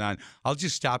game going on. I'll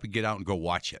just stop and get out and go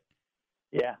watch it.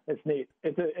 Yeah, it's neat.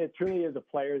 It truly is a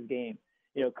player's game.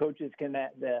 You know, coaches I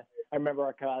remember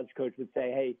our college coach would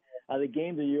say, hey, the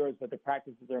games are yours, but the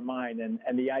practices are mine. And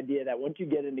the idea that once you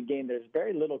get in the game, there's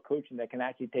very little coaching that can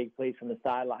actually take place from the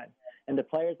sideline. And the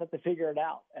players have to figure it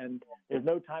out. And there's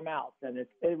no timeouts. And it's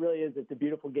a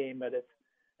beautiful game, but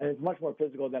it's much more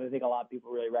physical than I think a lot of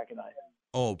people really recognize.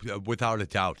 Oh, without a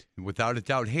doubt. Without a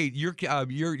doubt. Hey,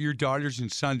 your daughters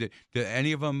and son, did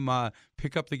any of them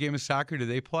pick up the game of soccer? Did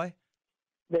they play?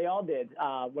 They all did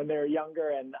when they were younger,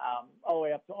 and all the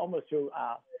way up to almost through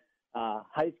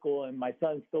high school. And my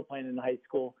son's still playing in high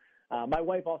school. My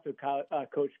wife also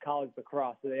coached college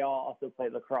lacrosse, so they all also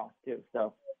played lacrosse too.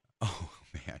 So. Oh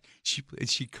man,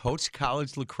 she coached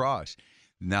college lacrosse.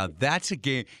 Now that's a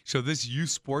game. So this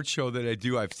youth sports show that I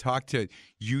do, I've talked to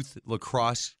youth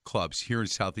lacrosse clubs here in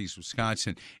Southeast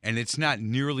Wisconsin, and it's not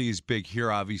nearly as big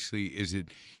here, obviously, as it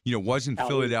was in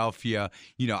Philadelphia.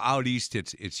 Out east,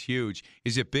 it's huge.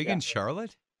 Is it big in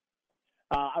Charlotte?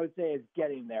 I would say it's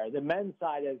getting there. The men's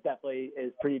side is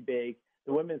pretty big.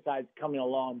 The women's side's coming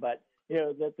along, but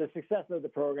the success of the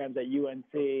programs at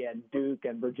UNC and Duke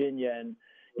and Virginia, and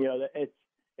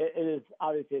it is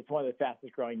obviously it's one of the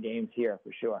fastest growing games here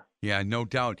for sure. Yeah, no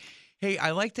doubt. Hey,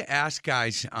 I like to ask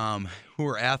guys who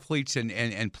are athletes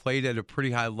and played at a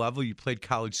pretty high level. You played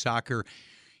college soccer.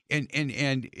 And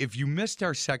if you missed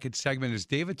our second segment, as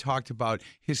David talked about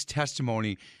his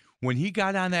testimony, when he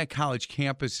got on that college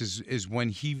campus is when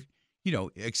he,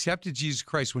 accepted Jesus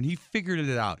Christ, when he figured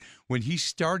it out, when he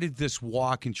started this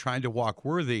walk and trying to walk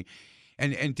worthy.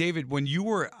 And David, when you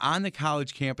were on the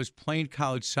college campus playing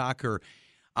college soccer,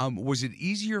 was it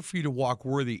easier for you to walk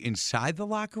worthy inside the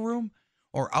locker room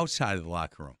or outside of the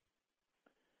locker room?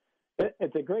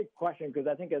 It's a great question because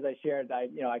I think, as I shared,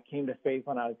 I came to faith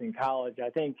when I was in college. I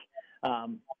think I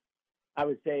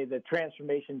would say the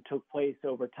transformation took place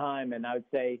over time, and I would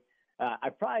say I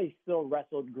probably still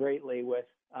wrestled greatly with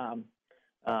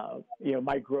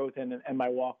my growth and my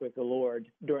walk with the Lord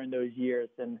during those years.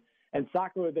 And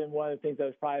soccer would have been one of the things that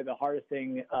was probably the hardest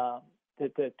thing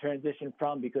to transition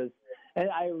from, because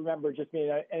I remember just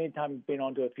anytime being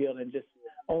onto a field and just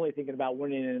only thinking about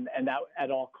winning and that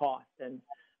at all costs, and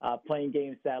playing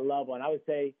games to that level. And I would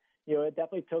say, it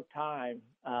definitely took time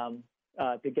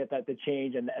to get that to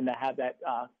change and to have that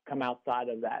come outside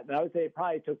of that. And I would say it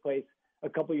probably took place a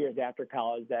couple years after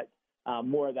college that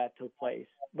more of that took place.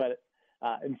 But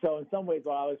and so in some ways,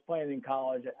 while I was playing in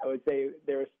college, I would say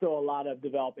there was still a lot of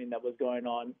developing that was going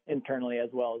on internally as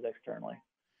well as externally.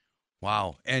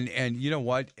 Wow. And you know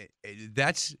what?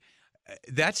 That's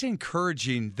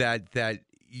encouraging that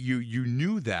you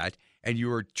knew that and you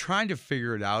were trying to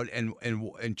figure it out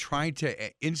and trying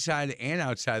to inside and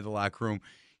outside the locker room,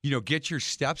 get your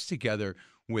steps together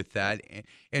with that.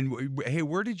 And hey,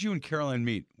 where did you and Caroline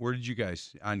meet? Where did you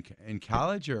guys in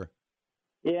college or?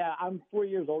 Yeah, I'm 4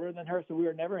 years older than her, so we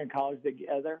were never in college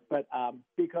together. But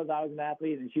because I was an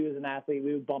athlete and she was an athlete,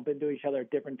 we would bump into each other at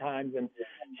different times. And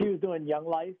she was doing Young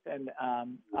Life and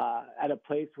at a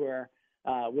place where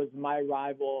was my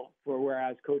rival for where I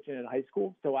was coaching in high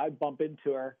school. So I'd bump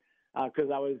into her because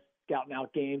I was scouting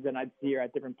out games, and I'd see her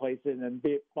at different places and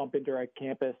bump into her at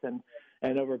campus. And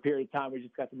over a period of time, we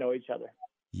just got to know each other.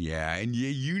 Yeah, and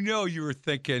you were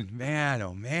thinking, man,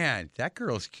 oh man, that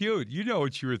girl's cute. You know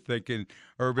what you were thinking,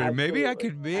 Urban. Absolutely.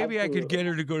 Maybe I could get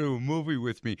her to go to a movie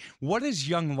with me. What is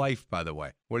Young Life, by the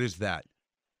way? What is that?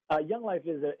 Young Life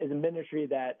is a ministry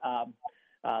that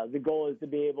the goal is to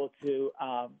be able to.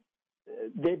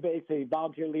 They basically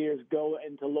volunteer leaders go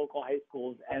into local high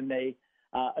schools, and they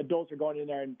adults are going in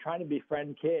there and trying to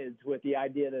befriend kids with the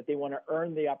idea that they want to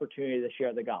earn the opportunity to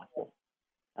share the gospel.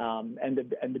 And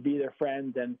to be their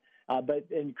friends, but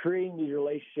in creating these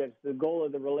relationships, the goal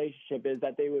of the relationship is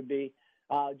that they would be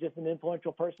just an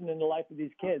influential person in the life of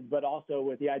these kids, but also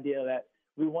with the idea that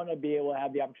we want to be able to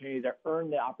have the opportunity to earn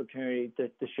the opportunity to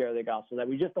share the gospel, that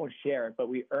we just don't share it, but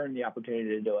we earn the opportunity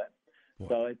to do it. Boy.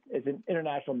 So it's an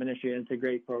international ministry, and it's a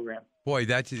great program. Boy,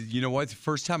 that's, you know what, the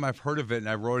first time I've heard of it, and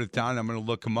I wrote it down. I'm going to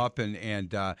look them up,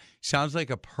 and sounds like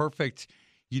a perfect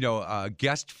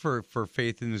guest for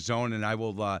Faith in the Zone, and I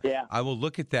will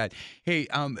look at that. Hey,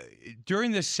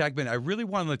 during this segment, I really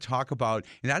wanted to talk about,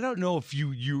 and I don't know if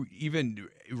you even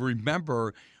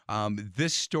remember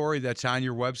this story that's on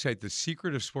your website, The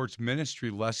Secret of Sports Ministry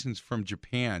Lessons from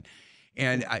Japan.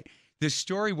 And this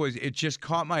story it just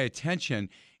caught my attention.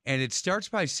 And it starts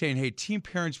by saying, hey, team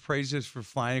parents praise us for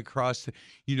flying across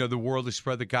the world to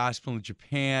spread the gospel in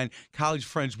Japan. College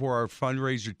friends wore our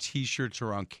fundraiser T-shirts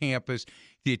around campus.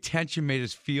 The attention made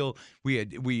us feel we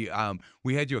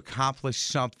had to accomplish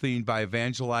something by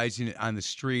evangelizing on the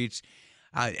streets.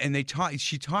 And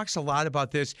she talks a lot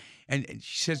about this, and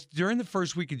she says during the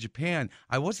first week in Japan,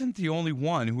 I wasn't the only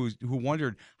one who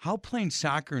wondered how playing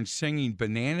soccer and singing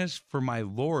 "Bananas for My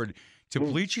Lord" to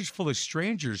bleachers full of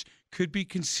strangers could be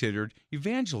considered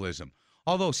evangelism.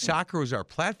 Although soccer was our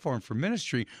platform for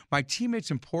ministry, my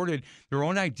teammates imported their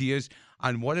own ideas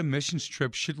on what a missions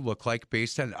trip should look like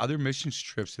based on other missions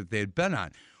trips that they had been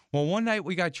on. Well, one night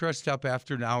we got dressed up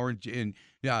after an hour in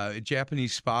a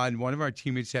Japanese spa, and one of our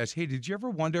teammates asked, hey, did you ever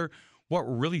wonder what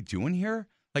we're really doing here?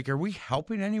 Like, are we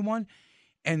helping anyone?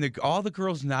 And all the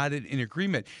girls nodded in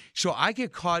agreement. So I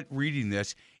get caught reading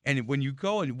this, and when you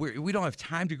go, and we don't have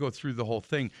time to go through the whole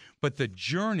thing, but the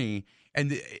journey,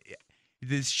 and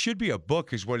this should be a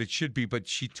book is what it should be, but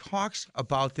she talks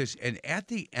about this, and at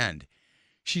the end,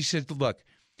 she said, look,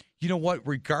 you know what?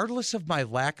 Regardless of my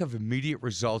lack of immediate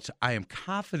results, I am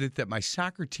confident that my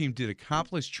soccer team did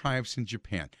accomplish triumphs in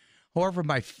Japan. However,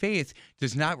 my faith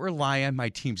does not rely on my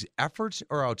team's efforts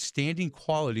or outstanding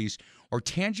qualities or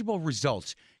tangible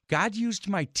results. God used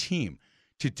my team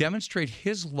to demonstrate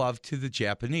his love to the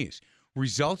Japanese.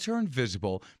 Results are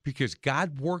invisible because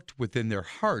God worked within their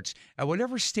hearts at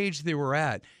whatever stage they were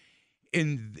at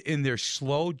in their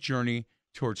slow journey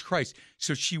towards Christ.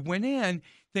 So she went in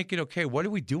thinking, okay, what are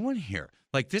we doing here?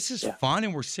 Like, this is fun,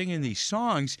 and we're singing these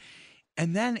songs.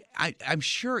 And then I'm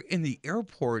sure in the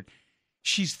airport,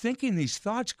 she's thinking these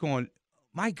thoughts going,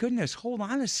 my goodness, hold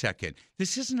on a second.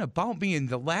 This isn't about me. In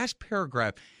the last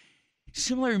paragraph,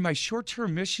 similarly, my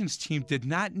short-term missions team did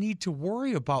not need to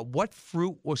worry about what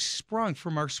fruit was sprung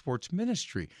from our sports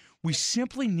ministry. We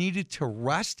simply needed to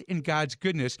rest in God's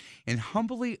goodness and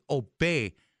humbly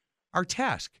obey our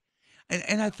task.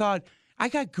 And I thought, I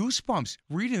got goosebumps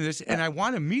reading this, and I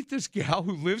want to meet this gal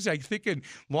who lives, I think, in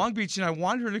Long Beach, and I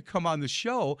want her to come on the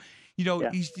show.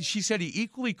 She said he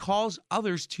equally calls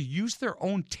others to use their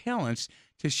own talents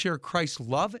to share Christ's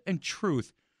love and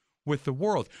truth with the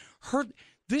world.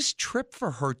 This trip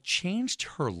for her changed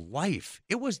her life.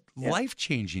 It was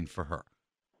life-changing for her.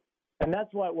 And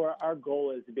that's what our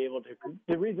goal is, to be able to –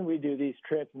 the reason we do these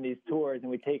trips and these tours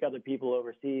and we take other people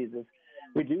overseas is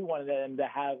we do want them to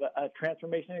have a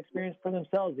transformation experience for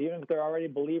themselves, even if they're already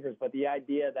believers. But the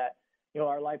idea that,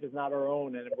 our life is not our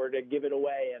own and we're to give it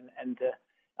away and to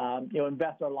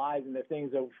invest our lives in the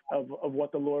things of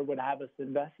what the Lord would have us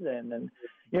invested in. And,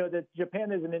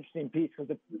 Japan is an interesting piece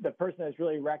because the person that's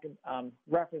really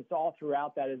referenced all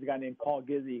throughout that is a guy named Paul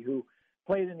Gizzi, who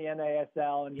played in the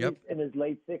NASL, and he's in his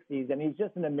late 60s, and he's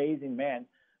just an amazing man.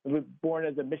 He was born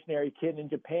as a missionary kid in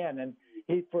Japan, and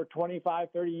for 25,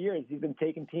 30 years, he's been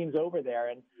taking teams over there.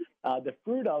 And the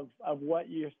fruit of what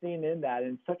you're seeing in that,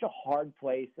 in such a hard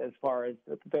place as far as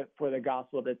for the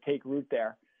gospel to take root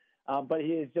there. But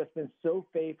he has just been so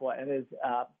faithful and has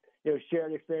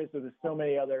shared experience with so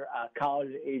many other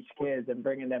college-age kids and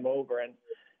bringing them over. And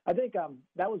I think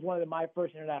that was one of my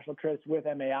first international trips with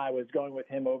MAI, was going with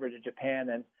him over to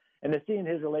Japan, and to seeing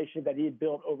his relationship that he had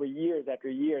built over years after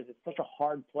years. It's such a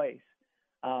hard place.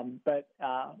 But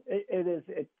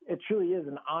it truly is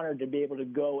an honor to be able to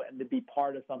go and to be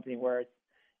part of something where it's,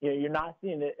 you're not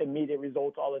seeing immediate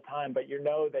results all the time, but you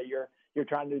know that you're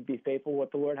trying to be faithful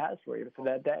what the Lord has for you for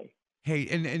that day. Hey,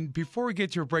 and before we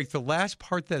get to a break, the last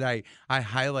part that I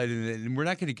highlighted, and we're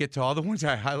not going to get to all the ones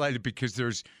I highlighted because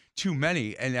there's too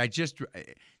many, and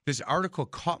this article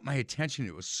caught my attention.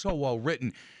 It was so well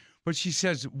written. But she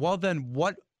says, well, then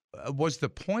what was the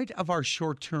point of our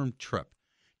short-term trip?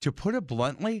 To put it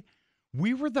bluntly,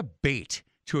 we were the bait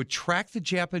to attract the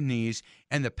Japanese,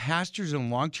 and the pastors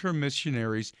and long-term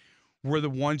missionaries were the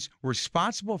ones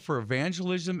responsible for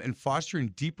evangelism and fostering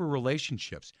deeper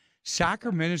relationships.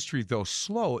 Soccer ministry, though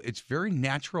slow, it's a very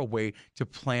natural way to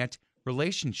plant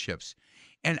relationships.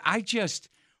 And I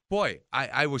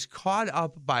was caught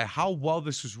up by how well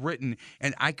this was written,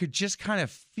 and I could just kind of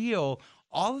feel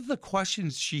all of the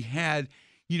questions she had,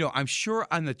 I'm sure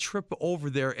on the trip over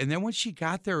there. And then when she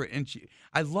got there,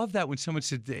 I love that when someone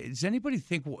said, does anybody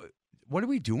think, what are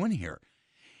we doing here?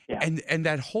 Yeah. And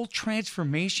that whole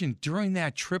transformation during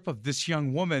that trip of this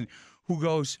young woman who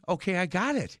goes, okay, I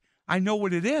got it. I know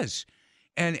what it is.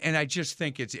 And I just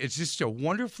think it's just a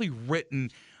wonderfully written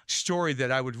story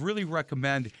that I would really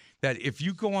recommend that if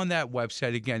you go on that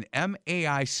website, again,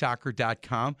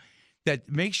 maisoccer.com, that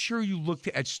make sure you look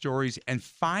at stories and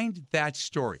find that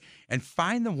story and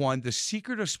find the one, The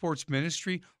Secret of Sports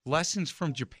Ministry, Lessons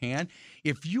from Japan.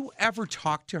 If you ever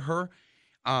talk to her,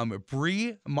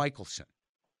 Bree Michelson,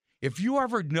 if you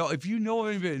know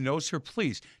anybody that knows her,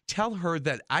 please tell her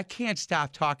that I can't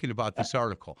stop talking about this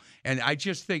article. And I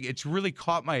just think it's really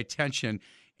caught my attention,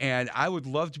 and I would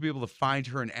love to be able to find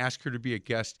her and ask her to be a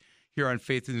guest here on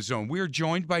Faith in the Zone. We are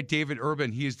joined by David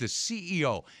Urban. He is the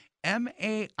CEO.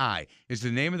 MAI is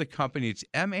the name of the company. It's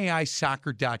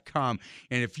maisoccer.com.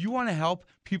 And if you want to help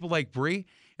people like Bree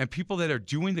and people that are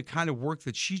doing the kind of work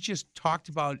that she just talked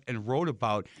about and wrote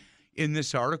about in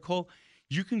this article,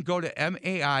 you can go to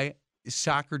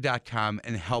maisoccer.com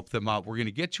and help them out. We're going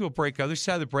to get to a break. Other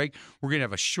side of the break, we're going to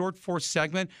have a short fourth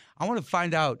segment. I want to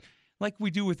find out, like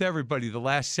we do with everybody, the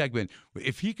last segment,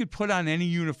 if he could put on any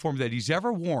uniform that he's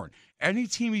ever worn, any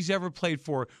team he's ever played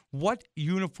for, what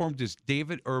uniform does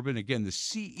David Urban, again, the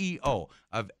CEO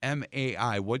of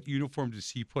MAI, what uniform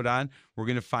does he put on? We're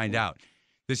going to find out.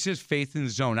 This is Faith in the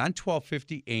Zone on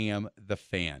 1250 AM, The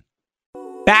Fan.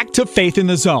 Back to Faith in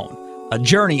the Zone, a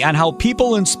journey on how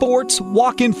people in sports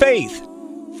walk in faith.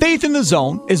 Faith in the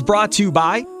Zone is brought to you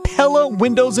by Pella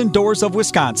Windows and Doors of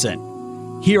Wisconsin.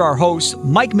 Here are hosts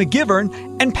Mike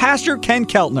McGivern and Pastor Ken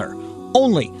Keltner,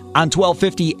 only on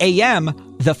 1250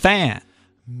 AM, The Fan.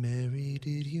 Mary,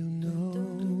 did you know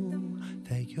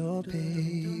that your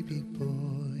baby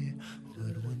boy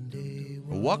would one day...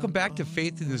 Welcome back to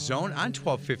Faith in the Zone on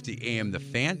 1250 AM, The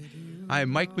Fan. I am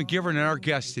Mike McGivern and our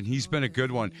guest, and he's been a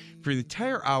good one. For the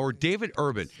entire hour, David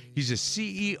Urban. He's a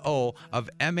CEO of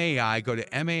MAI. Go to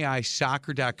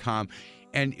maisoccer.com.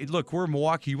 And look, we're in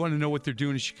Milwaukee. You want to know what they're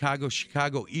doing in Chicago?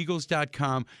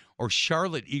 ChicagoEagles.com or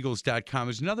CharlotteEagles.com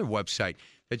is another website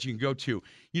that you can go to.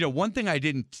 One thing I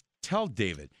didn't tell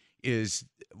David is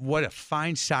what a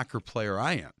fine soccer player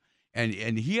I am.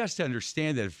 And he has to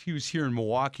understand that if he was here in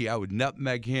Milwaukee, I would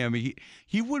nutmeg him.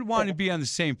 He would want to be on the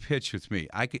same pitch with me.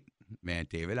 Man,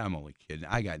 David, I'm only kidding.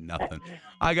 I got nothing.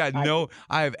 I got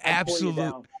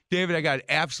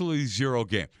absolutely zero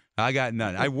game. I got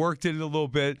none. I worked it a little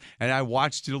bit, and I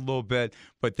watched it a little bit,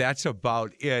 but that's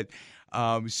about it.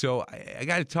 So I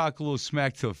got to talk a little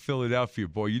smack to a Philadelphia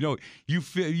boy. You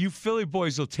Philly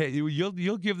boys will take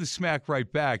you'll give the smack right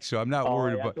back. So I'm not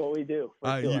worried about. That's what we do.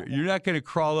 You're not going to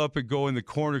crawl up and go in the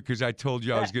corner because I told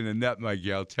you I was going to net my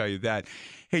guy. I'll tell you that.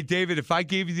 Hey, David, if I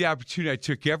gave you the opportunity, I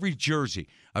took every jersey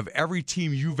of every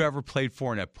team you've ever played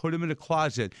for, and I put them in a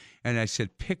closet, and I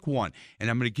said, pick one, and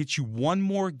I'm going to get you one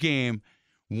more game.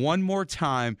 One more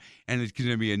time, and it's going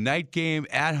to be a night game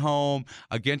at home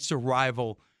against a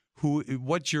rival.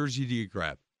 What jersey do you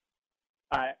grab?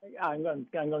 I'm going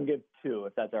to give two,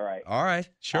 if that's all right. All right,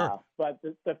 sure. But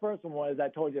the first one was, I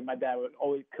told you my dad would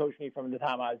always coach me from the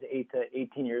time I was 8 to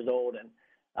 18 years old, and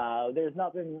there's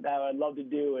nothing that I'd love to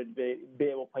do and be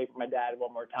able to play for my dad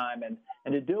one more time, and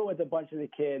to do it with a bunch of the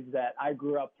kids that I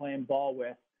grew up playing ball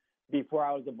with before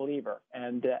I was a believer,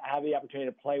 and to have the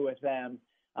opportunity to play with them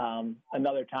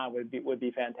another time would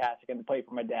be fantastic, and to play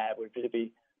for my dad would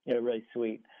be really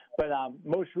sweet. But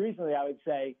most recently, I would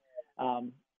say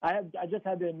I just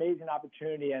had the amazing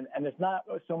opportunity, and it's not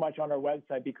so much on our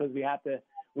website because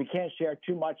we can't share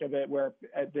too much of it where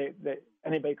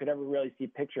anybody could ever really see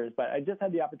pictures. But I just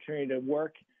had the opportunity to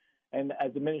work and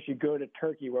as a ministry go to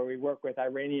Turkey, where we work with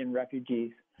Iranian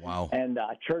refugees. Wow. And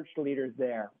church leaders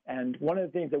there. And one of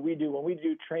the things that we do when we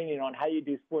do training on how you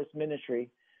do sports ministry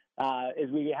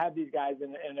is we have these guys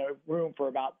in a room for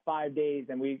about 5 days,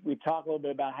 and we talk a little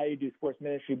bit about how you do sports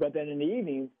ministry. But then in the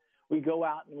evenings, we go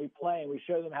out and we play, and we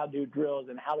show them how to do drills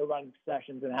and how to run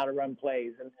sessions and how to run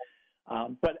plays. And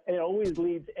but it always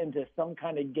leads into some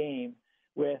kind of game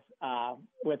with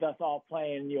us all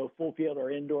playing, full field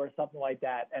or indoor, something like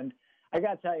that. And I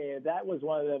got to tell you, that was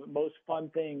one of the most fun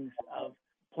things of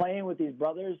playing with these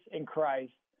brothers in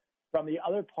Christ from the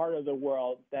other part of the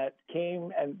world that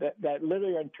came and that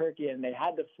literally are in Turkey, and they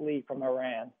had to flee from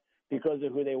Iran because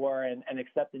of who they were and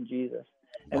accepting Jesus.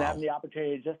 And having the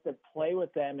opportunity just to play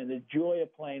with them and the joy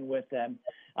of playing with them,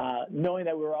 knowing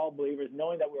that we were all believers,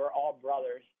 knowing that we were all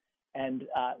brothers. And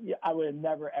I would have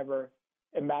never, ever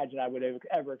imagined I would have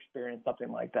ever experienced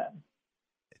something like that.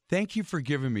 Thank you for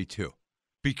giving me two.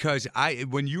 Because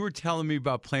when you were telling me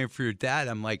about playing for your dad,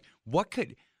 I'm like, what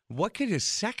could a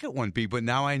second one be? But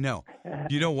now I know.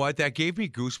 You know what? That gave me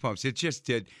goosebumps. It just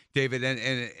did, David.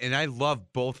 And I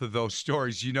love both of those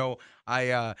stories.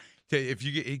 If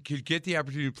you could get the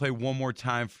opportunity to play one more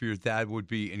time for your dad, would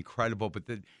be incredible. But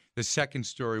the second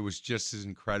story was just as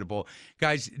incredible.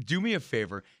 Guys, do me a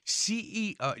favor.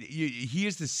 He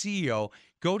is the CEO.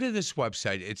 Go to this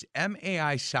website. It's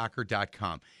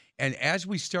maisoccer.com. And as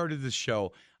we started the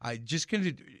show, I'm just going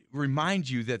to remind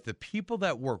you that the people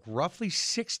that work, roughly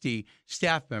 60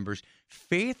 staff members,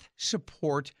 faith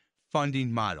support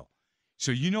funding model.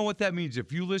 So you know what that means.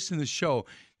 If you listen to the show,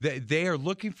 they are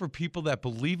looking for people that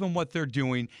believe in what they're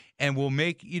doing and will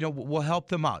will help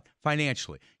them out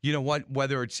financially. You know what?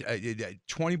 Whether it's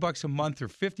 $20 a month or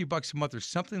 $50 a month or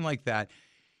something like that,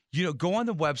 go on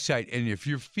the website, and if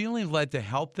you're feeling led to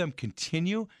help them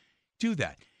continue, do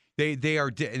that. They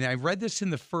are, and I read this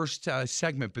in the first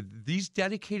segment, but these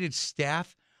dedicated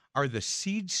staff are the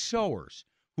seed sowers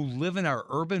who live in our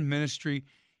urban ministry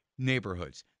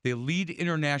neighborhoods. They lead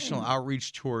international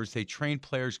outreach tours. They train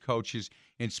players, coaches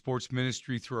in sports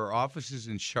ministry through our offices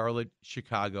in Charlotte,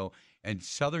 Chicago, and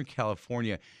Southern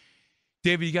California.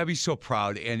 David, you got to be so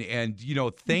proud, and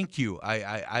thank you.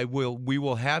 We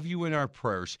will have you in our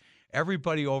prayers.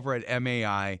 Everybody over at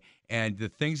MAI and the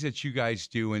things that you guys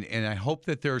do. And I hope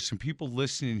that there are some people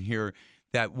listening here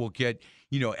that will get,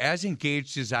 as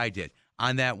engaged as I did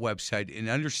on that website and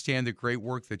understand the great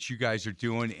work that you guys are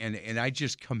doing. And I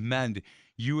just commend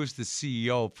you as the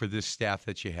CEO for this staff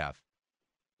that you have.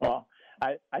 Well,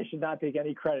 I should not take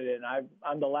any credit, and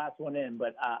I'm the last one in,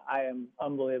 but I am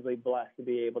unbelievably blessed to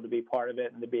be able to be part of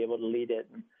it and to be able to lead it.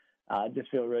 And I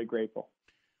just feel really grateful.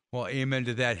 Well, amen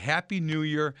to that. Happy New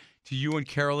Year to you and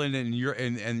Carolyn and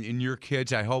your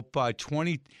kids. I hope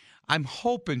I'm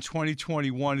hoping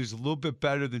 2021 is a little bit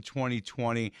better than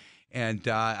 2020, and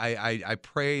I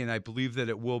pray and I believe that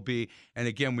it will be. And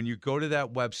again, when you go to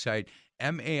that website,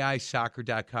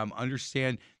 maisoccer.com,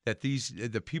 understand that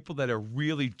the people that are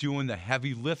really doing the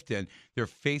heavy lifting, their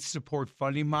faith support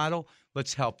funding model,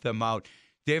 let's help them out.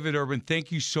 David Urban,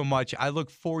 thank you so much. I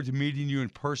look forward to meeting you in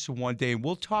person one day, and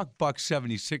we'll talk Bucks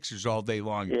 76ers all day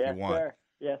long if you want. Sir.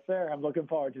 Yes, sir. I'm looking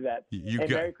forward to that.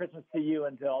 Merry Christmas to you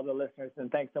and to all the listeners,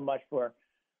 and thanks so much for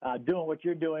doing what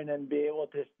you're doing and be able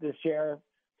to share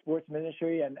sports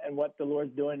ministry and what the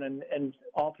Lord's doing and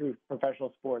all through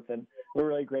professional sports. And we're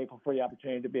really grateful for the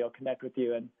opportunity to be able to connect with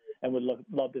you and would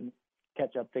love to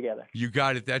catch up together. You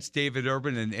got it. That's David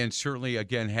Urban, and certainly,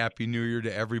 again, Happy New Year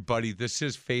to everybody. This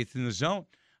is Faith in the Zone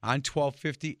on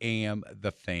 1250 AM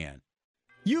The Fan.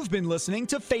 You've been listening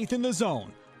to Faith in the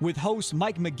Zone with host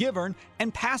Mike McGivern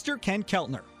and Pastor Ken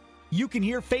Keltner. You can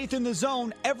hear Faith in the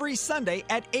Zone every Sunday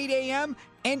at 8 a.m.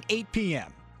 and 8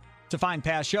 p.m. To find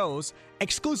past shows,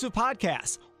 exclusive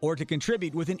podcasts, or to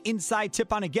contribute with an inside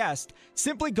tip on a guest,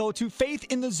 simply go to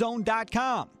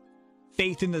faithinthezone.com.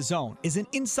 Faith in the Zone is an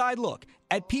inside look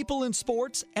at people in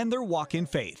sports and their walk in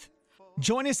faith.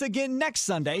 Join us again next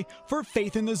Sunday for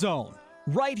Faith in the Zone,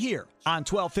 right here on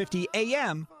 1250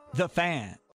 AM The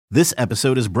Fan. This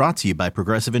episode is brought to you by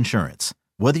Progressive Insurance.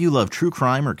 Whether you love true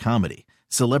crime or comedy,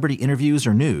 celebrity interviews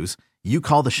or news, you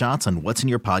call the shots on what's in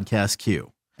your podcast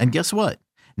queue. And guess what?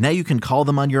 Now you can call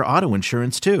them on your auto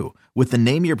insurance too with the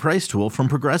Name Your Price tool from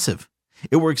Progressive.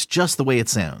 It works just the way it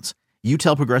sounds. You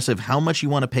tell Progressive how much you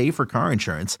want to pay for car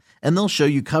insurance, and they'll show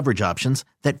you coverage options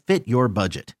that fit your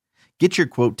budget. Get your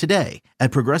quote today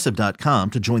at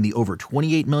Progressive.com to join the over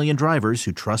 28 million drivers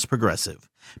who trust Progressive.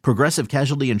 Progressive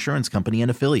Casualty Insurance Company and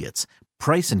Affiliates.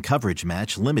 Price and coverage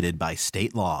match limited by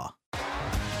state law.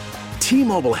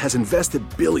 T-Mobile has invested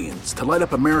billions to light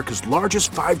up America's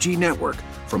largest 5G network,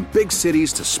 from big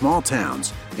cities to small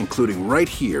towns, including right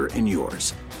here in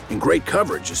yours. And great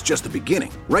coverage is just the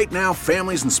beginning. Right now,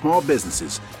 families and small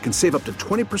businesses can save up to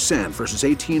 20% versus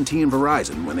AT&T and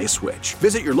Verizon when they switch.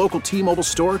 Visit your local T-Mobile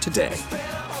store today.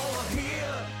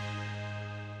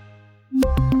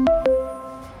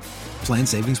 Plan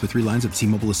savings with 3 lines of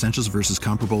T-Mobile Essentials versus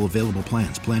comparable available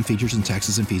plans. Plan features and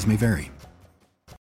taxes and fees may vary.